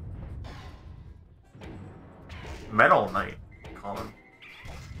 Metal Knight, call him.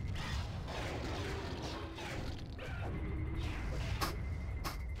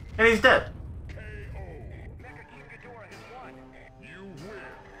 And he's dead. Mecha King Ghidorah has won. You win.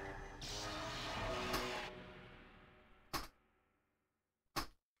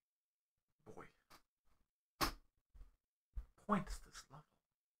 Boy. Points this level.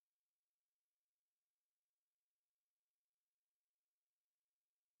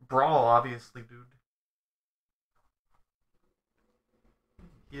 Brawl, obviously, dude.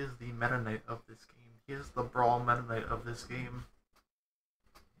 He is the Meta Knight of this game. He is the Brawl Meta Knight of this game.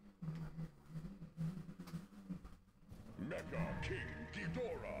 Mecha King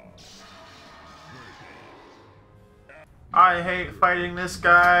Ghidorah. I hate fighting this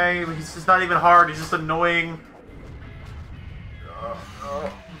guy. He's just not even hard. He's just annoying.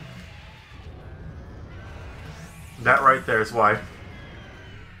 That right there is why.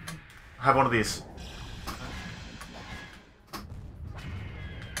 Have one of these.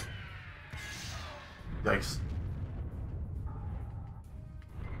 Yikes.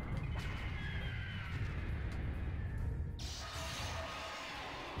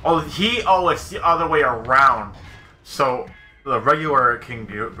 Oh, it's the other way around. So, the regular King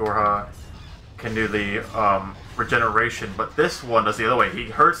Ghidorah can do the, regeneration, but this one does the other way. He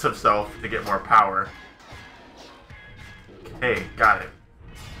hurts himself to get more power. Okay, got it.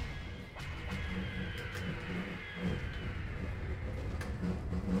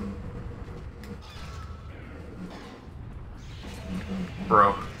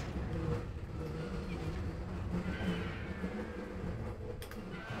 Bro.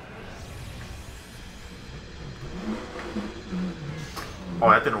 Oh,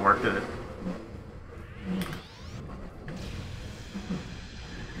 that didn't work, did it?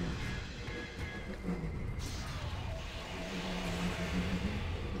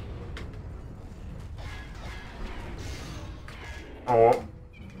 Oh.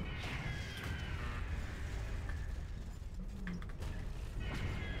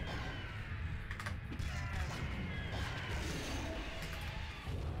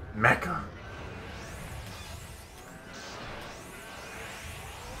 Mecha.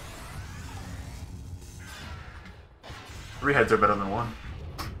 Three heads are better than one.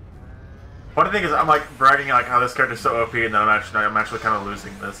 Funny thing is, I'm like bragging like how this character's so OP, and then I'm actually kind of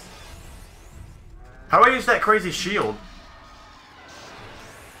losing this. How do I use that crazy shield?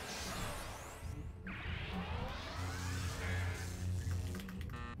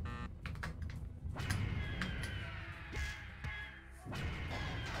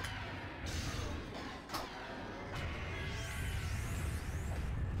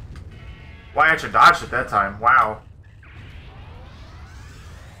 Well, I actually dodged it that time. Wow.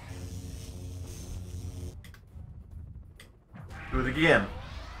 Do it again.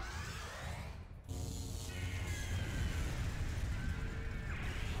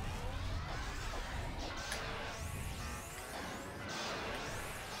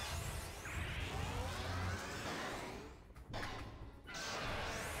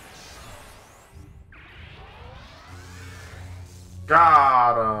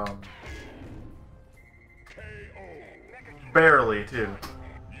 Got him. Barely, too.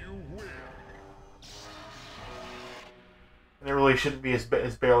 You win. And it really shouldn't be as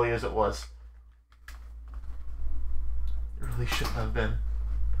barely as it was. It really shouldn't have been.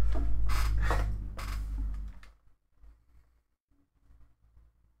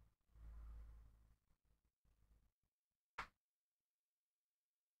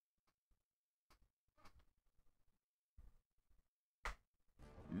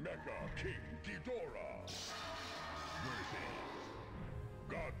 Mecha King Ghidorah versus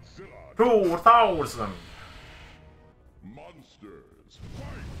Godzilla 2000! Monsters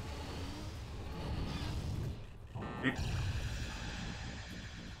Fight!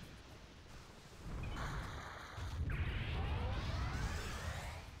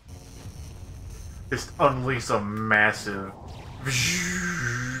 Just unleash a massive.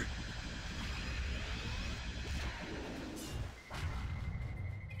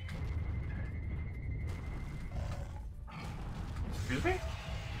 Excuse me?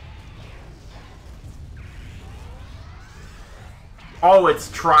 Oh, it's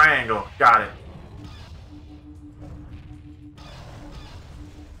triangle. Got it.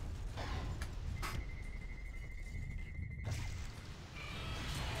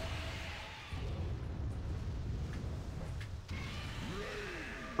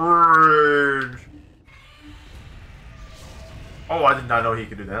 Rage. Oh, I did not know he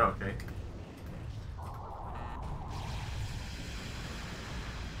could do that. Okay.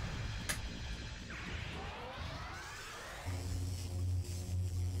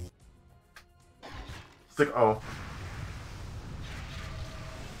 It's like, oh.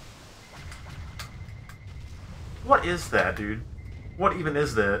 What is that, dude? What even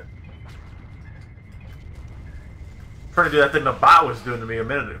is that? Trying to do that thing the bot was doing to me a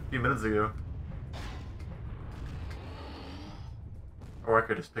few minutes ago. Or I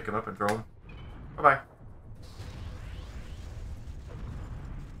could just pick him up and throw him. Bye-bye.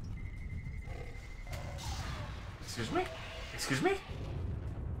 Excuse me? Excuse me?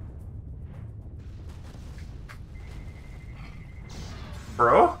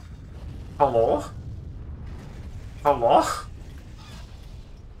 Bro? Hello? Hello?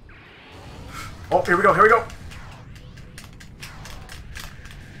 Oh, here we go, here we go!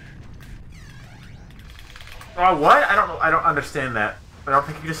 Oh, what? I don't know. I don't understand that. I don't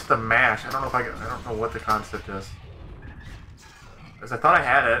think you just have to mash. I don't know if I don't know what the concept is. Because I thought I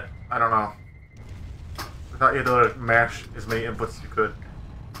had it. I don't know. I thought you had to like, mash as many inputs as you could.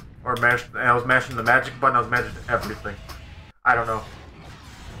 Or mash. And I was mashing the magic button. I was mashing everything. I don't know.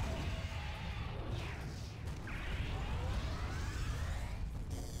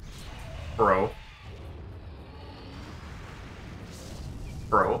 Bro.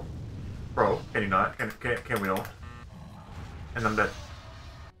 Bro. Bro, can you not? Can we all? And I'm dead.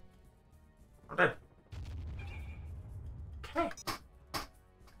 I'm dead. Okay.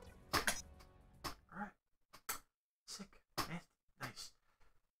 Alright. Sick. Nice.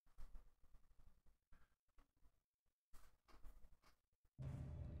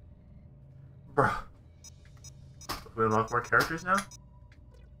 Bro. We unlock more characters now?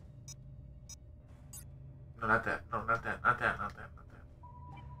 No, not that. No, not that. Not that. Not that. Not that.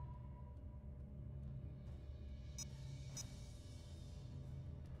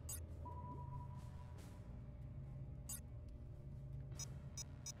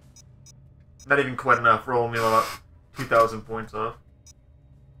 Not even quite enough. We're only about 2,000 points off.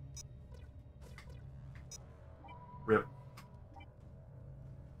 Rip.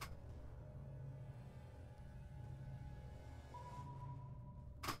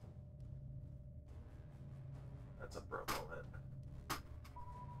 That's a bro moment.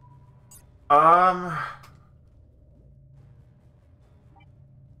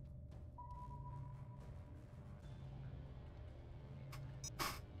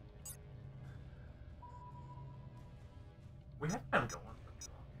 We have been going for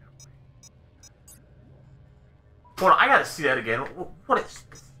too long, haven't we? Hold on, I gotta see that again. What is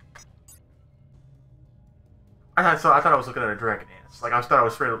this? I thought I was looking at a dragon dance. Like I thought I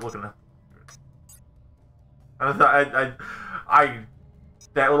was straight up looking at. I thought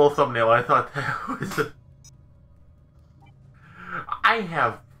that little thumbnail. I thought that was. I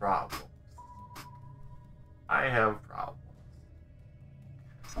have problems. I have problems.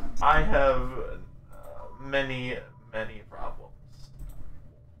 I have many problems.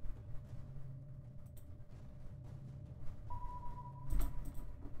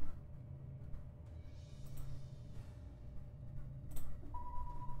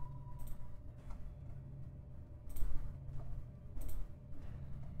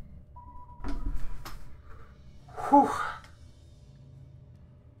 Whew.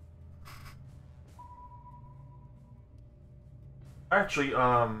 Actually, check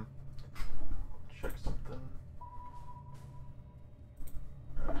something.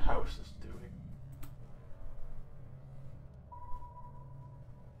 was just doing.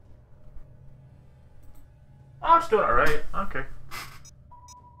 Oh, it's doing alright. Okay.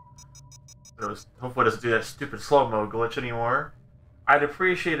 Hopefully it doesn't do that stupid slow-mo glitch anymore. I'd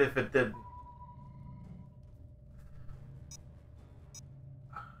appreciate it if it did.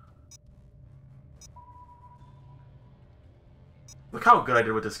 Look how good I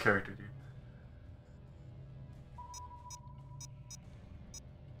did with this character, dude.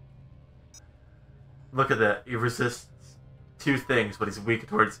 Look at that. He resists 2 things, but he's weak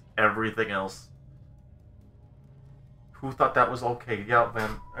towards everything else. Who thought that was okay? Yeah,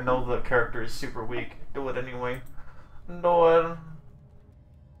 man. I know the character is super weak. Do it anyway. Do it.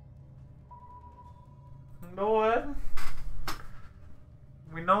 Do it.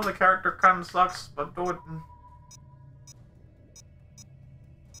 We know the character kind of sucks, but do it.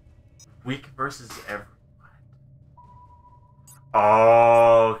 Weak versus everyone.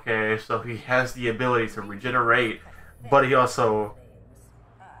 Oh, okay, so he has the ability to regenerate, but he also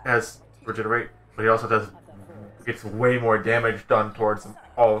has regenerate, but he also gets way more damage done towards him.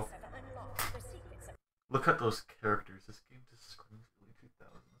 Oh, look at those characters. This game just screams early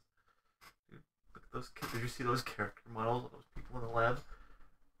 2000s. Dude, look at those. Did you see those character models of those people in the lab?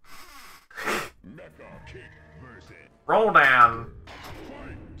 Roll down.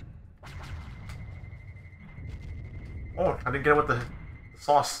 Oh, I didn't get it with the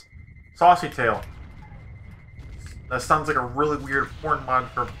saucy tail. That sounds like a really weird porn mod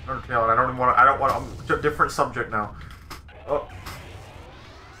for Undertale, and I don't want. I'm a different subject now. Oh,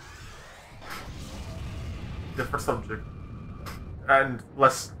 different subject, and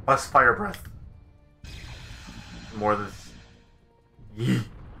less fire breath. More of this. Yee.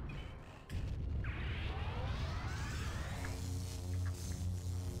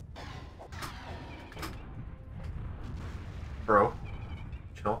 Bro,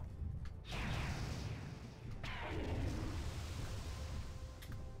 chill.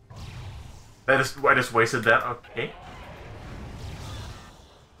 I just wasted that. Okay.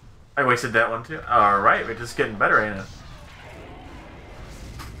 I wasted that one too. Alright, we're just getting better, ain't it?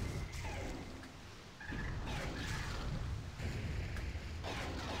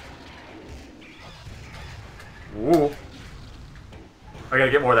 Ooh. I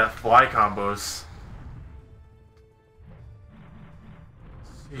gotta get more of that fly combos.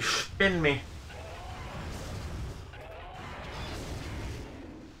 You spin me.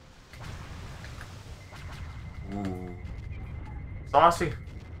 Ooh. Saucy.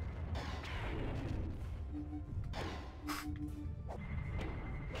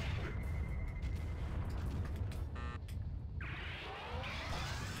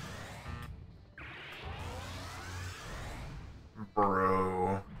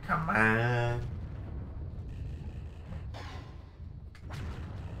 Bro, come on.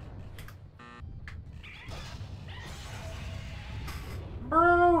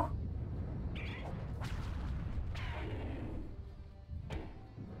 Bro.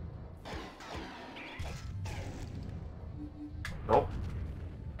 Nope.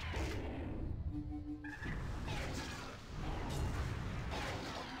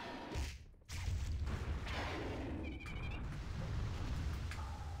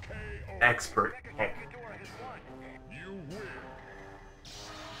 Expert. Heck. You win.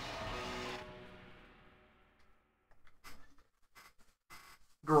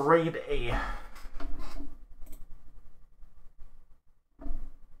 Grade A.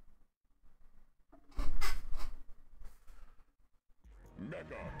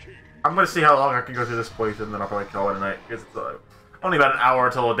 I'm gonna see how long I can go through this place, and then I'll probably call it a night. Because it's only about an hour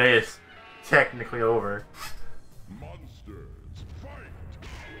until the day is technically over. Monsters, fight.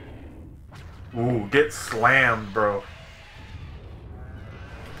 Ooh, get slammed, bro.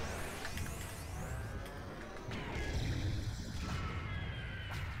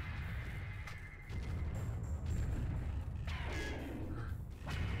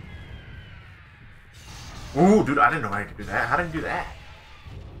 Ooh, dude, I didn't know I could do that. How did I do that?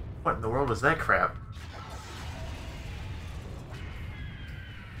 What in the world was that crap?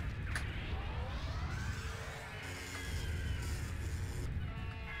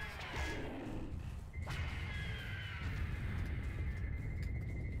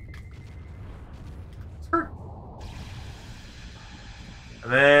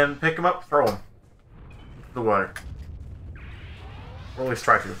 And then pick him up, throw him into the water. Or at least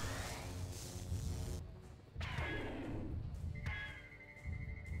try to.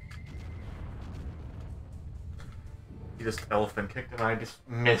 He just elephant kicked and I just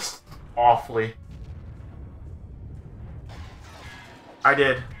missed awfully. I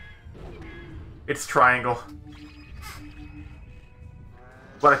did. It's triangle.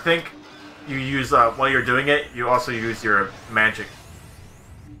 But I think you use, while you're doing it, you also use your magic.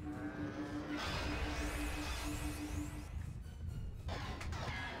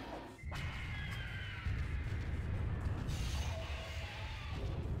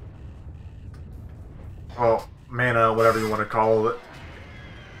 Well, mana, whatever you want to call it.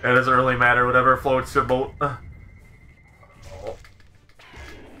 It doesn't really matter, whatever floats your boat.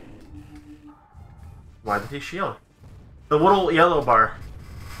 Why did he shield? The little yellow bar.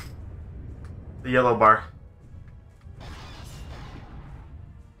 The yellow bar.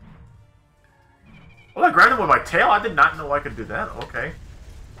 Well, I grabbed him with my tail? I did not know I could do that. Okay.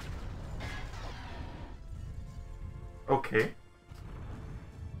 Okay.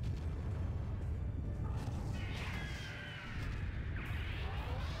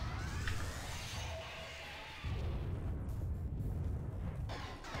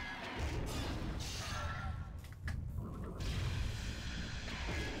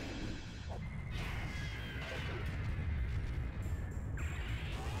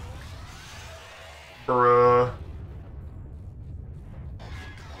 Bruh.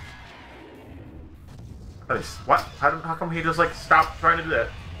 What? How come he just like stopped trying to do that?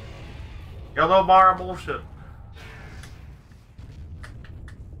 Yellow bar bullshit.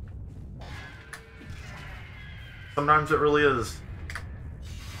 Sometimes it really is.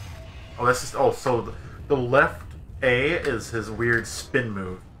 Oh, this is. Oh, so the left A is his weird spin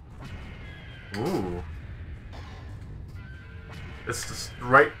move. Ooh. This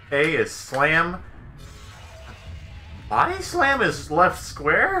right A is slam. Body slam is left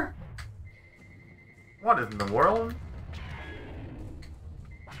square? What in the world?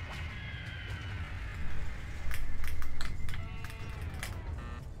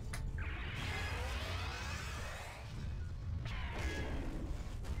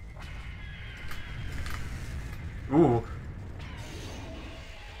 Ooh.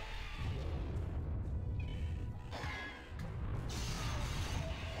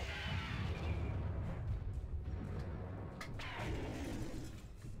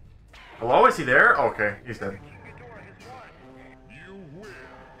 Hello, is he there? Okay, he's dead. You win.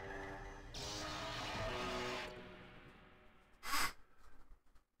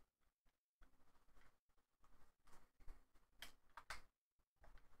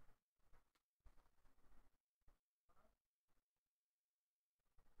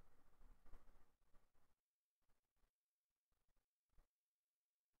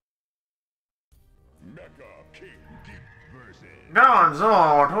 Mecha King Geek versus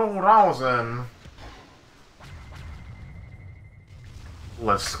Godzilla 2000.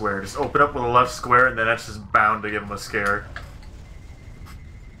 Left square. Just open up with a left square, and then that's just bound to give him a scare.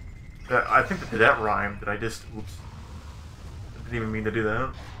 I think did that rhyme? Did I just? Oops. I didn't even mean to do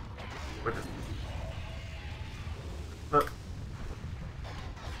that. What the? Look.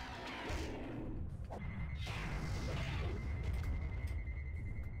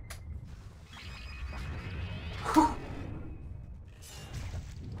 Whew.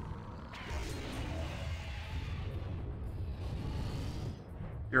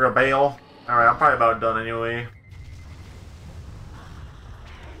 You're a bail? Alright, I'm probably about done anyway.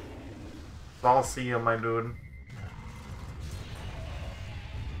 So I'll see you, my dude.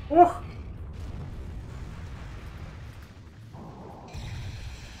 Woo!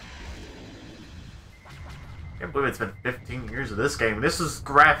 Can't believe it's been 15 years of this game. This is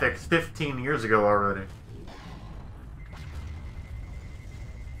graphics 15 years ago already.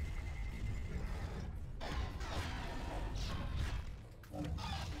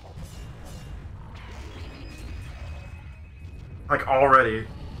 Like, already.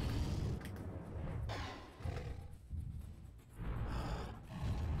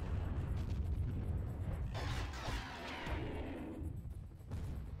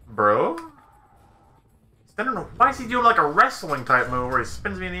 Bro? I don't know. Why is he doing like a wrestling type move where he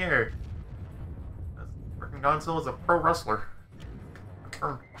spins me in the air? Freaking Godzilla is a pro wrestler.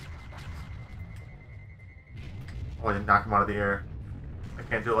 Oh, I didn't knock him out of the air. I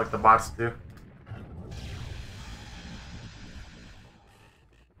can't do it like the bots do.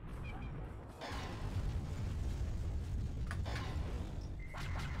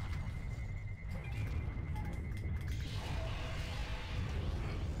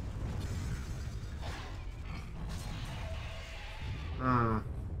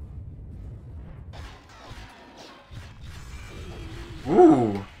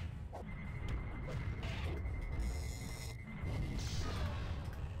 Ooh.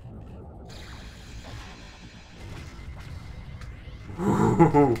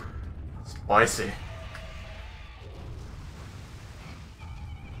 Ooh. Spicy.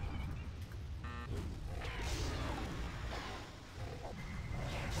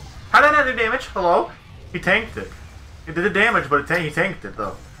 How did that do damage? Hello? He tanked it. It did the damage, but he tanked it,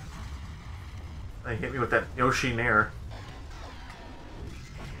 though. He hit me with that Yoshi Nair.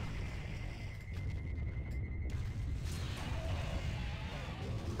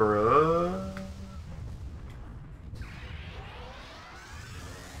 Bruh.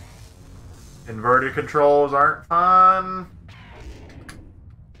 Inverted controls aren't fun.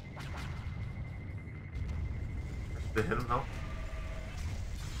 Did hit him though?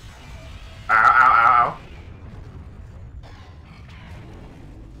 Ow, ow, ow, ow.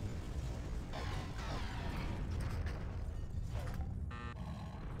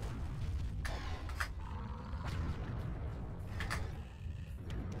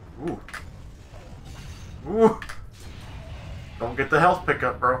 Ooh. Ooh. Don't get the health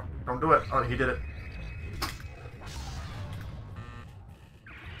pickup, bro. Don't do it. Oh, he did it.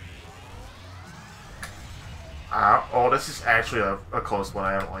 Oh, this is actually a close one.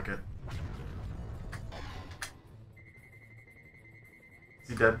 I don't like it. Is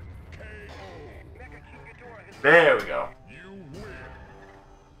he dead? There we go. You win.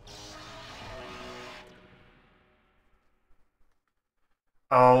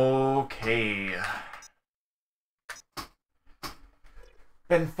 Okay.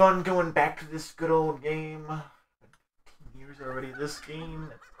 Been fun going back to this good old game. 10 years already this game.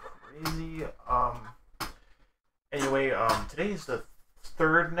 That's crazy. Anyway, today is the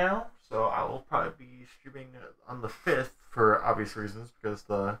 3rd now, so I will probably be streaming on the 5th for obvious reasons, because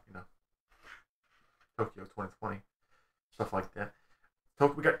Tokyo 2020, stuff like that.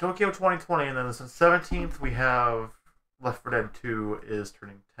 We got Tokyo 2020, and then the 17th we have Left 4 Dead 2 is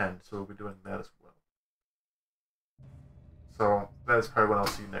turning 10, so we'll be doing that as well. So that is probably when I'll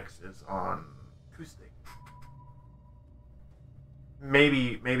see you next, is on Tuesday.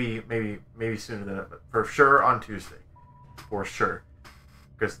 Maybe sooner than that, but for sure on Tuesday. For sure.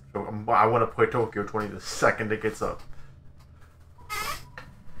 Because I want to play Tokyo 20 the second it gets up.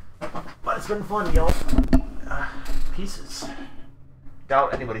 But it's been fun, y'all. Pieces.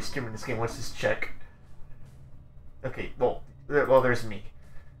 Doubt anybody's streaming this game. Let's just check. Okay, well, there's me.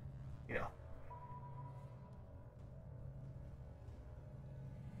 You know.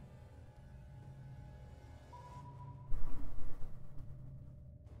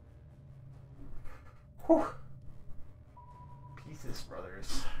 Whew. Pieces,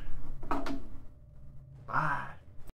 brothers.